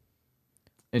same.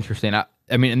 Interesting. I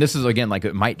mean, and this is, again, like,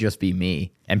 it might just be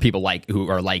me and people who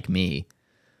are like me.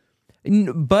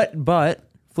 But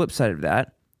flip side of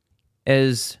that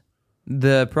is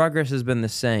the progress has been the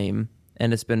same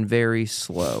and it's been very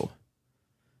slow.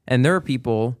 And there are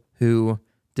people who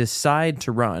decide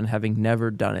to run having never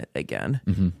done it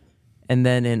again. And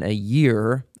then in a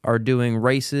year are doing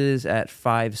races at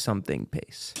 5-something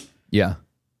pace. Yeah.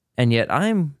 And yet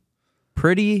I'm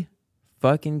pretty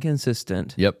fucking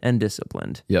consistent and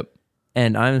disciplined.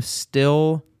 And I'm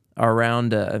still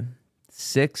around a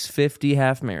 6:50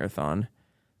 half marathon,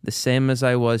 the same as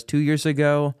I was 2 years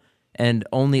ago, and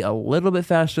only a little bit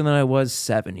faster than I was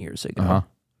 7 years ago.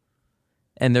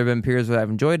 And there have been periods where I've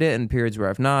enjoyed it and periods where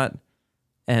I've not,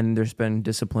 and there's been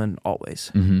discipline always.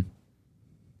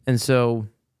 And so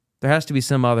there has to be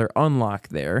some other unlock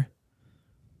there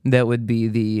that would be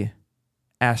the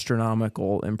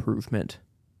astronomical improvement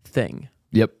thing.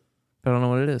 But I don't know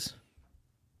what it is.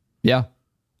 Yeah.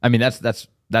 I mean, that's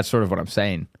sort of what I'm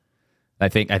saying. I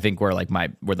think where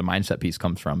the mindset piece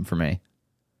comes from for me.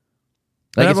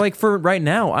 Like, I'm like, for right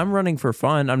now, I'm running for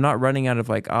fun. I'm not running out of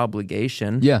like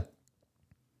obligation. Yeah.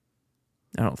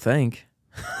 I don't think.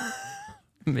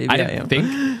 Maybe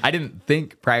I didn't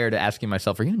think prior to asking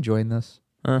myself, are you enjoying this?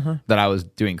 That I was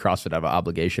doing CrossFit out of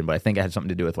obligation, but I think it had something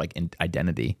to do with like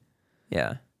identity.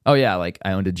 Yeah. Oh yeah, like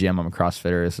I owned a gym. I'm a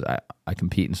CrossFitter. So I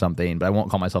compete in something, but I won't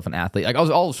call myself an athlete. Like I was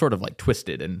all sort of like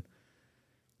twisted and.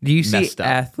 Do you see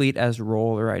athlete as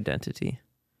role or identity?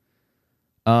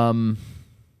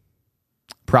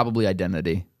 Probably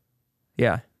identity.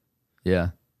 Yeah.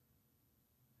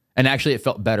 And actually, it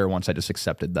felt better once I just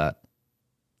accepted that.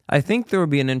 I think there would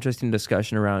be an interesting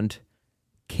discussion around,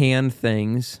 can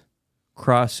things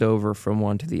cross over from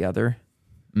one to the other?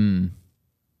 And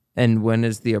when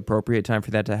is the appropriate time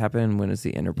for that to happen? And when is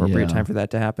the inappropriate time for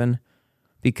that to happen?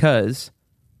 Because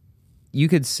you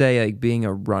could say like being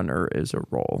a runner is a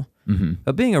role,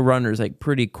 but being a runner is like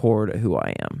pretty core to who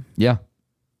I am. Yeah.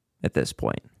 At this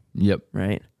point.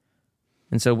 Right.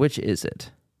 And so which is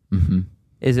it?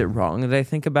 Is it wrong that I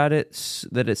think about it,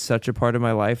 that it's such a part of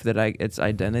my life that it's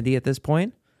identity at this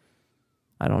point?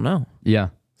 I don't know. Yeah.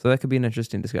 So that could be an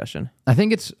interesting discussion. I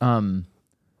think it's so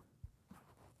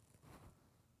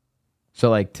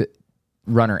like to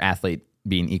runner athlete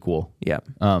being equal. Yeah.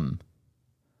 I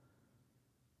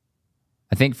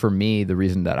think for me, the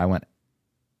reason that I went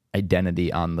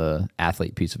identity on the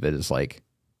athlete piece of it is like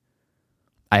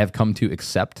I have come to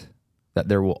accept that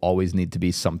there will always need to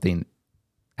be something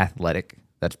athletic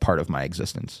that's part of my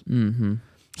existence. So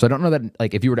I don't know that,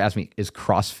 like, if you were to ask me, is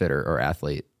CrossFitter or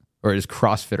athlete, or is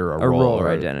CrossFitter a role or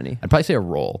identity? I'd probably say a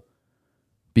role,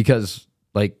 because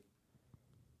like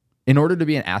in order to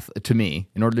be an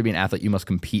athlete, you must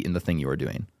compete in the thing you are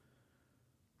doing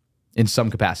in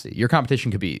some capacity. Your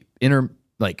competition could be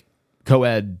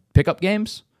co-ed pickup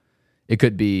games. It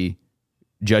could be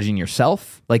judging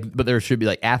yourself, but there should be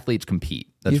like athletes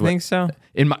compete. You think so?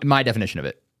 In my definition of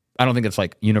it. I don't think that's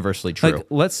like universally true. Like,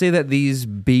 let's say that these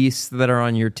beasts that are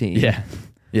on your team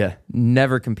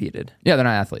never competed. Yeah, they're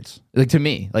not athletes. Like to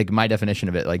me, like my definition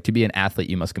of it, like to be an athlete,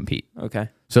 you must compete. Okay.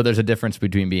 So there's a difference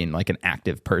between being like an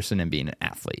active person and being an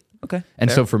athlete. Okay. And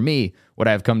so for me, what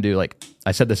I've come to, like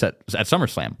I said this at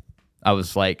SummerSlam, I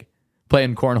was like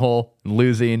playing cornhole and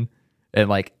losing and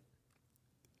like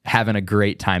having a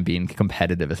great time being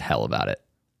competitive as hell about it.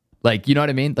 Like, you know what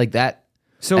I mean? Like that.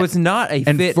 So it's not a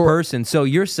fit person. So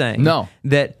you're saying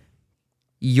that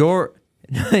your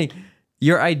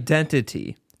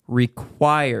identity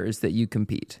requires that you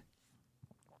compete.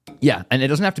 Yeah, and it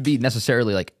doesn't have to be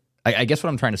necessarily like, I guess what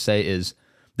I'm trying to say is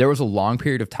there was a long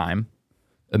period of time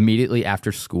immediately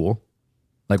after school,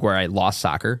 like where I lost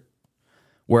soccer,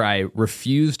 where I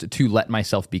refused to let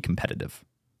myself be competitive.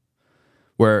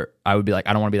 Where I would be like,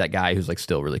 I don't want to be that guy who's like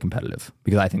still really competitive,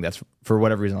 because I think that's, for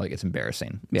whatever reason, like it's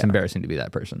embarrassing. It's embarrassing to be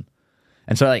that person.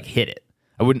 And so I like hid it.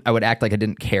 I would act like I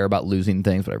didn't care about losing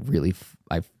things, but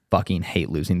I fucking hate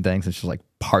losing things. It's just like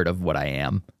part of what I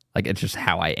am. Like it's just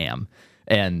how I am.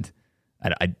 And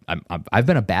I've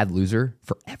been a bad loser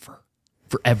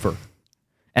forever.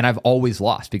 And I've always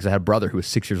lost because I had a brother who was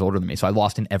 6 years older than me. So I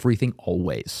lost in everything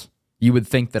always. You would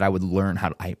think that I would learn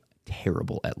I'm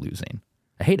terrible at losing.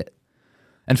 I hate it.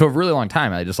 And so for a really long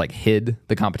time, I just like hid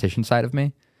the competition side of me.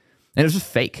 And it was just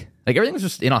fake. Like everything was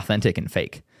just inauthentic and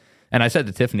fake. And I said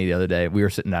to Tiffany the other day, we were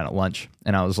sitting down at lunch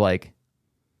and I was like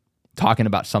talking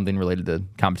about something related to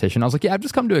competition. I was like, yeah, I've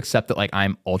just come to accept that like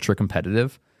I'm ultra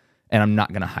competitive and I'm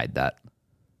not going to hide that.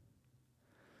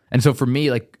 And so for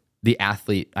me, like the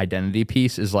athlete identity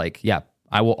piece is like, yeah,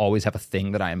 I will always have a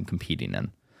thing that I am competing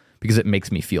in because it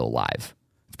makes me feel alive.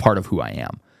 It's part of who I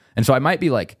am. And so I might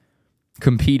be like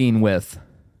competing with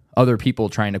other people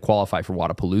trying to qualify for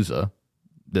Wadapalooza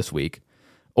this week,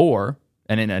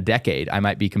 and in a decade, I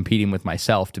might be competing with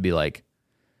myself to be like,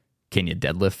 can you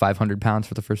deadlift 500 pounds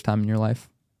for the first time in your life?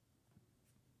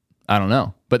 I don't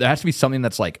know. But there has to be something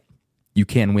that's like, you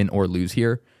can win or lose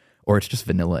here, or it's just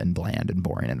vanilla and bland and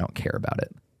boring and I don't care about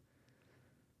it.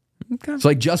 Okay. So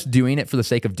like just doing it for the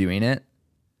sake of doing it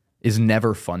is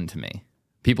never fun to me.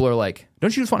 People are like,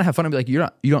 don't you just want to have fun? And be like, you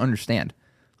don't understand.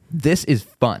 This is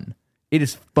fun. It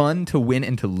is fun to win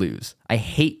and to lose. I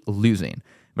hate losing,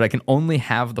 but I can only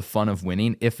have the fun of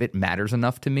winning if it matters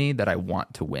enough to me that I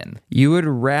want to win. You would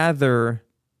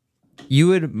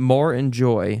more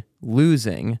enjoy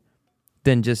losing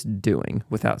than just doing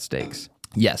without stakes.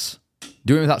 Yes.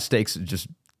 Doing without stakes is just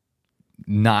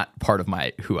not part of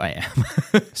who I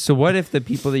am. So what if the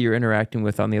people that you're interacting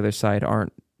with on the other side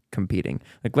aren't competing?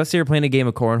 Like let's say you're playing a game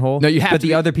of cornhole, but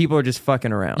the other people are just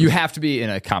fucking around. You have to be in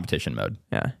a competition mode.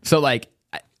 Yeah. So like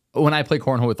when I play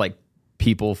cornhole with like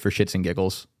people for shits and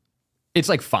giggles, it's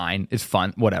like fine, it's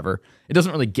fun, whatever. It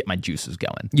doesn't really get my juices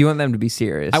going. You want them to be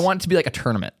serious. I want it to be like a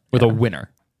tournament with a winner,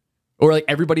 or like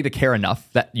everybody to care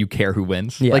enough that you care who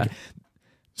wins. Yeah. Like,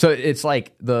 so it's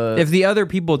like if the other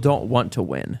people don't want to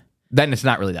win, then it's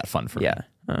not really that fun for me. Yeah.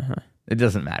 Uh-huh. It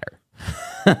doesn't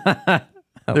matter.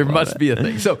 There must be a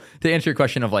thing. So to answer your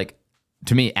question of like,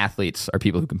 to me, athletes are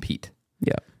people who compete.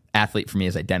 Yeah. Athlete for me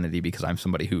is identity because I'm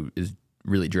somebody who is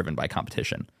really driven by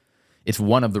competition. It's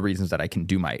one of the reasons that I can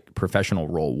do my professional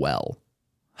role well.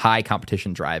 High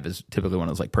competition drive is typically one of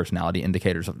those like personality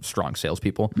indicators of strong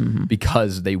salespeople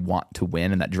because they want to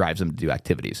win and that drives them to do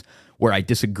activities. Where I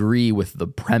disagree with the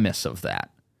premise of that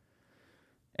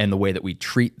and the way that we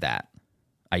treat that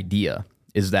idea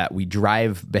is that we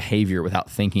drive behavior without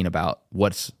thinking about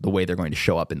what's the way they're going to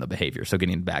show up in the behavior. So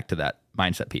getting back to that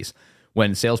mindset piece.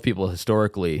 When salespeople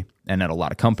historically and at a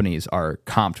lot of companies are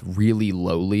comped really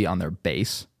lowly on their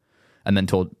base and then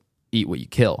told, eat what you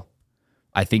kill,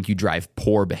 I think you drive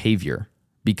poor behavior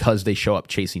because they show up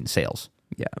chasing sales.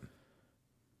 Yeah.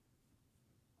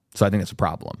 So I think that's a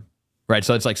problem, right?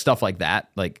 So it's like stuff like that,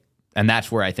 like, and that's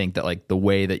where I think that like the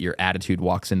way that your attitude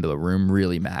walks into the room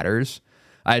really matters.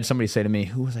 I had somebody say to me,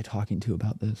 who was I talking to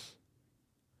about this?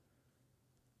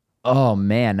 Oh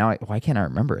man, why can't I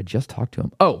remember? I just talked to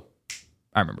him. Oh,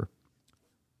 I remember.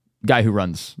 Guy who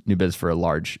runs new biz for a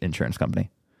large insurance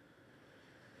company.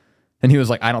 And he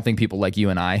was like, I don't think people like you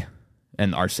and I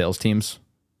and our sales teams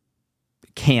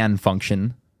can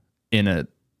function in a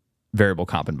variable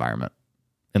comp environment,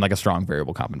 in like a strong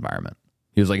variable comp environment.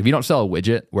 He was like, if you don't sell a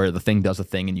widget where the thing does a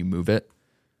thing and you move it,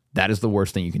 that is the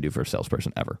worst thing you can do for a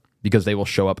salesperson ever because they will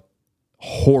show up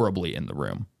horribly in the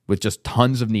room with just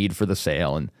tons of need for the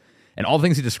sale. And all the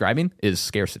things he's describing is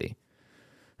scarcity.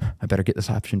 I better get this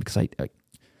option because I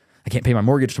can't pay my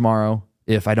mortgage tomorrow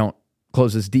if I don't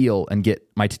close this deal and get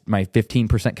my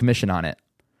 15% commission on it.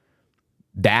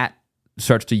 That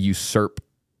starts to usurp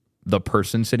the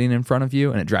person sitting in front of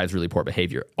you and it drives really poor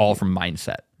behavior, all from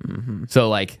mindset. Mm-hmm. So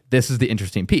like, this is the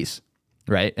interesting piece,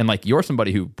 right? And like, you're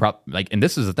somebody who and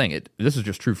this is the thing, this is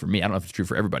just true for me. I don't know if it's true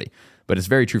for everybody, but it's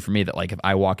very true for me that like, if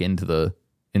I walk into the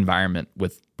environment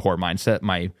with poor mindset,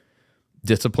 my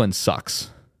discipline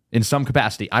sucks in some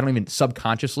capacity. I don't even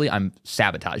subconsciously, I'm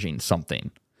sabotaging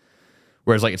something.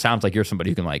 Whereas like, it sounds like you're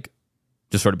somebody who can like,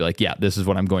 just sort of be like, yeah, this is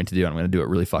what I'm going to do. I'm going to do it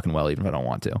really fucking well, even if I don't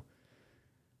want to.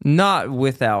 Not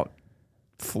without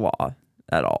flaw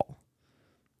at all.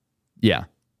 Yeah.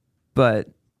 But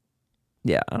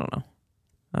yeah, I don't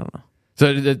know.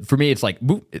 So for me, it's like,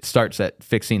 boop, it starts at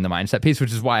fixing the mindset piece,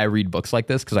 which is why I read books like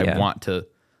this, because I want to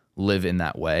live in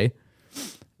that way.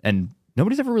 And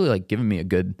nobody's ever really like given me a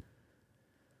good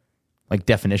like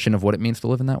definition of what it means to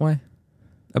live in that way.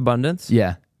 Abundance?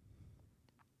 Yeah.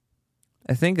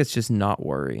 I think it's just not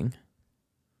worrying.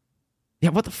 Yeah,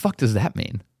 what the fuck does that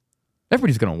mean?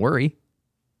 Everybody's going to worry,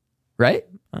 right?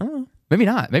 I don't know. Maybe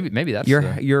not. Maybe that's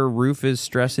Your roof is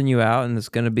stressing you out, and it's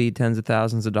going to be tens of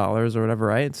thousands of dollars or whatever,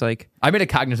 right? It's like I made a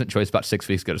cognizant choice about 6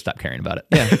 weeks ago to stop caring about it.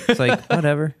 yeah, it's like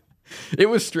whatever. It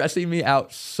was stressing me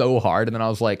out so hard, and then I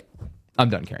was like, I'm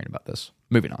done caring about this.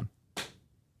 Moving on.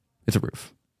 It's a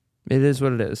roof. It is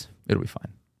what it is. It'll be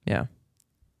fine. Yeah.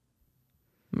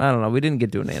 I don't know. We didn't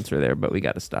get to an answer there, but we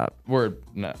got to stop. We're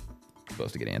not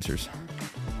supposed to get answers.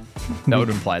 That would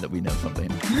imply that we know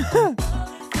something.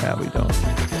 Yeah, we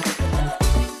don't.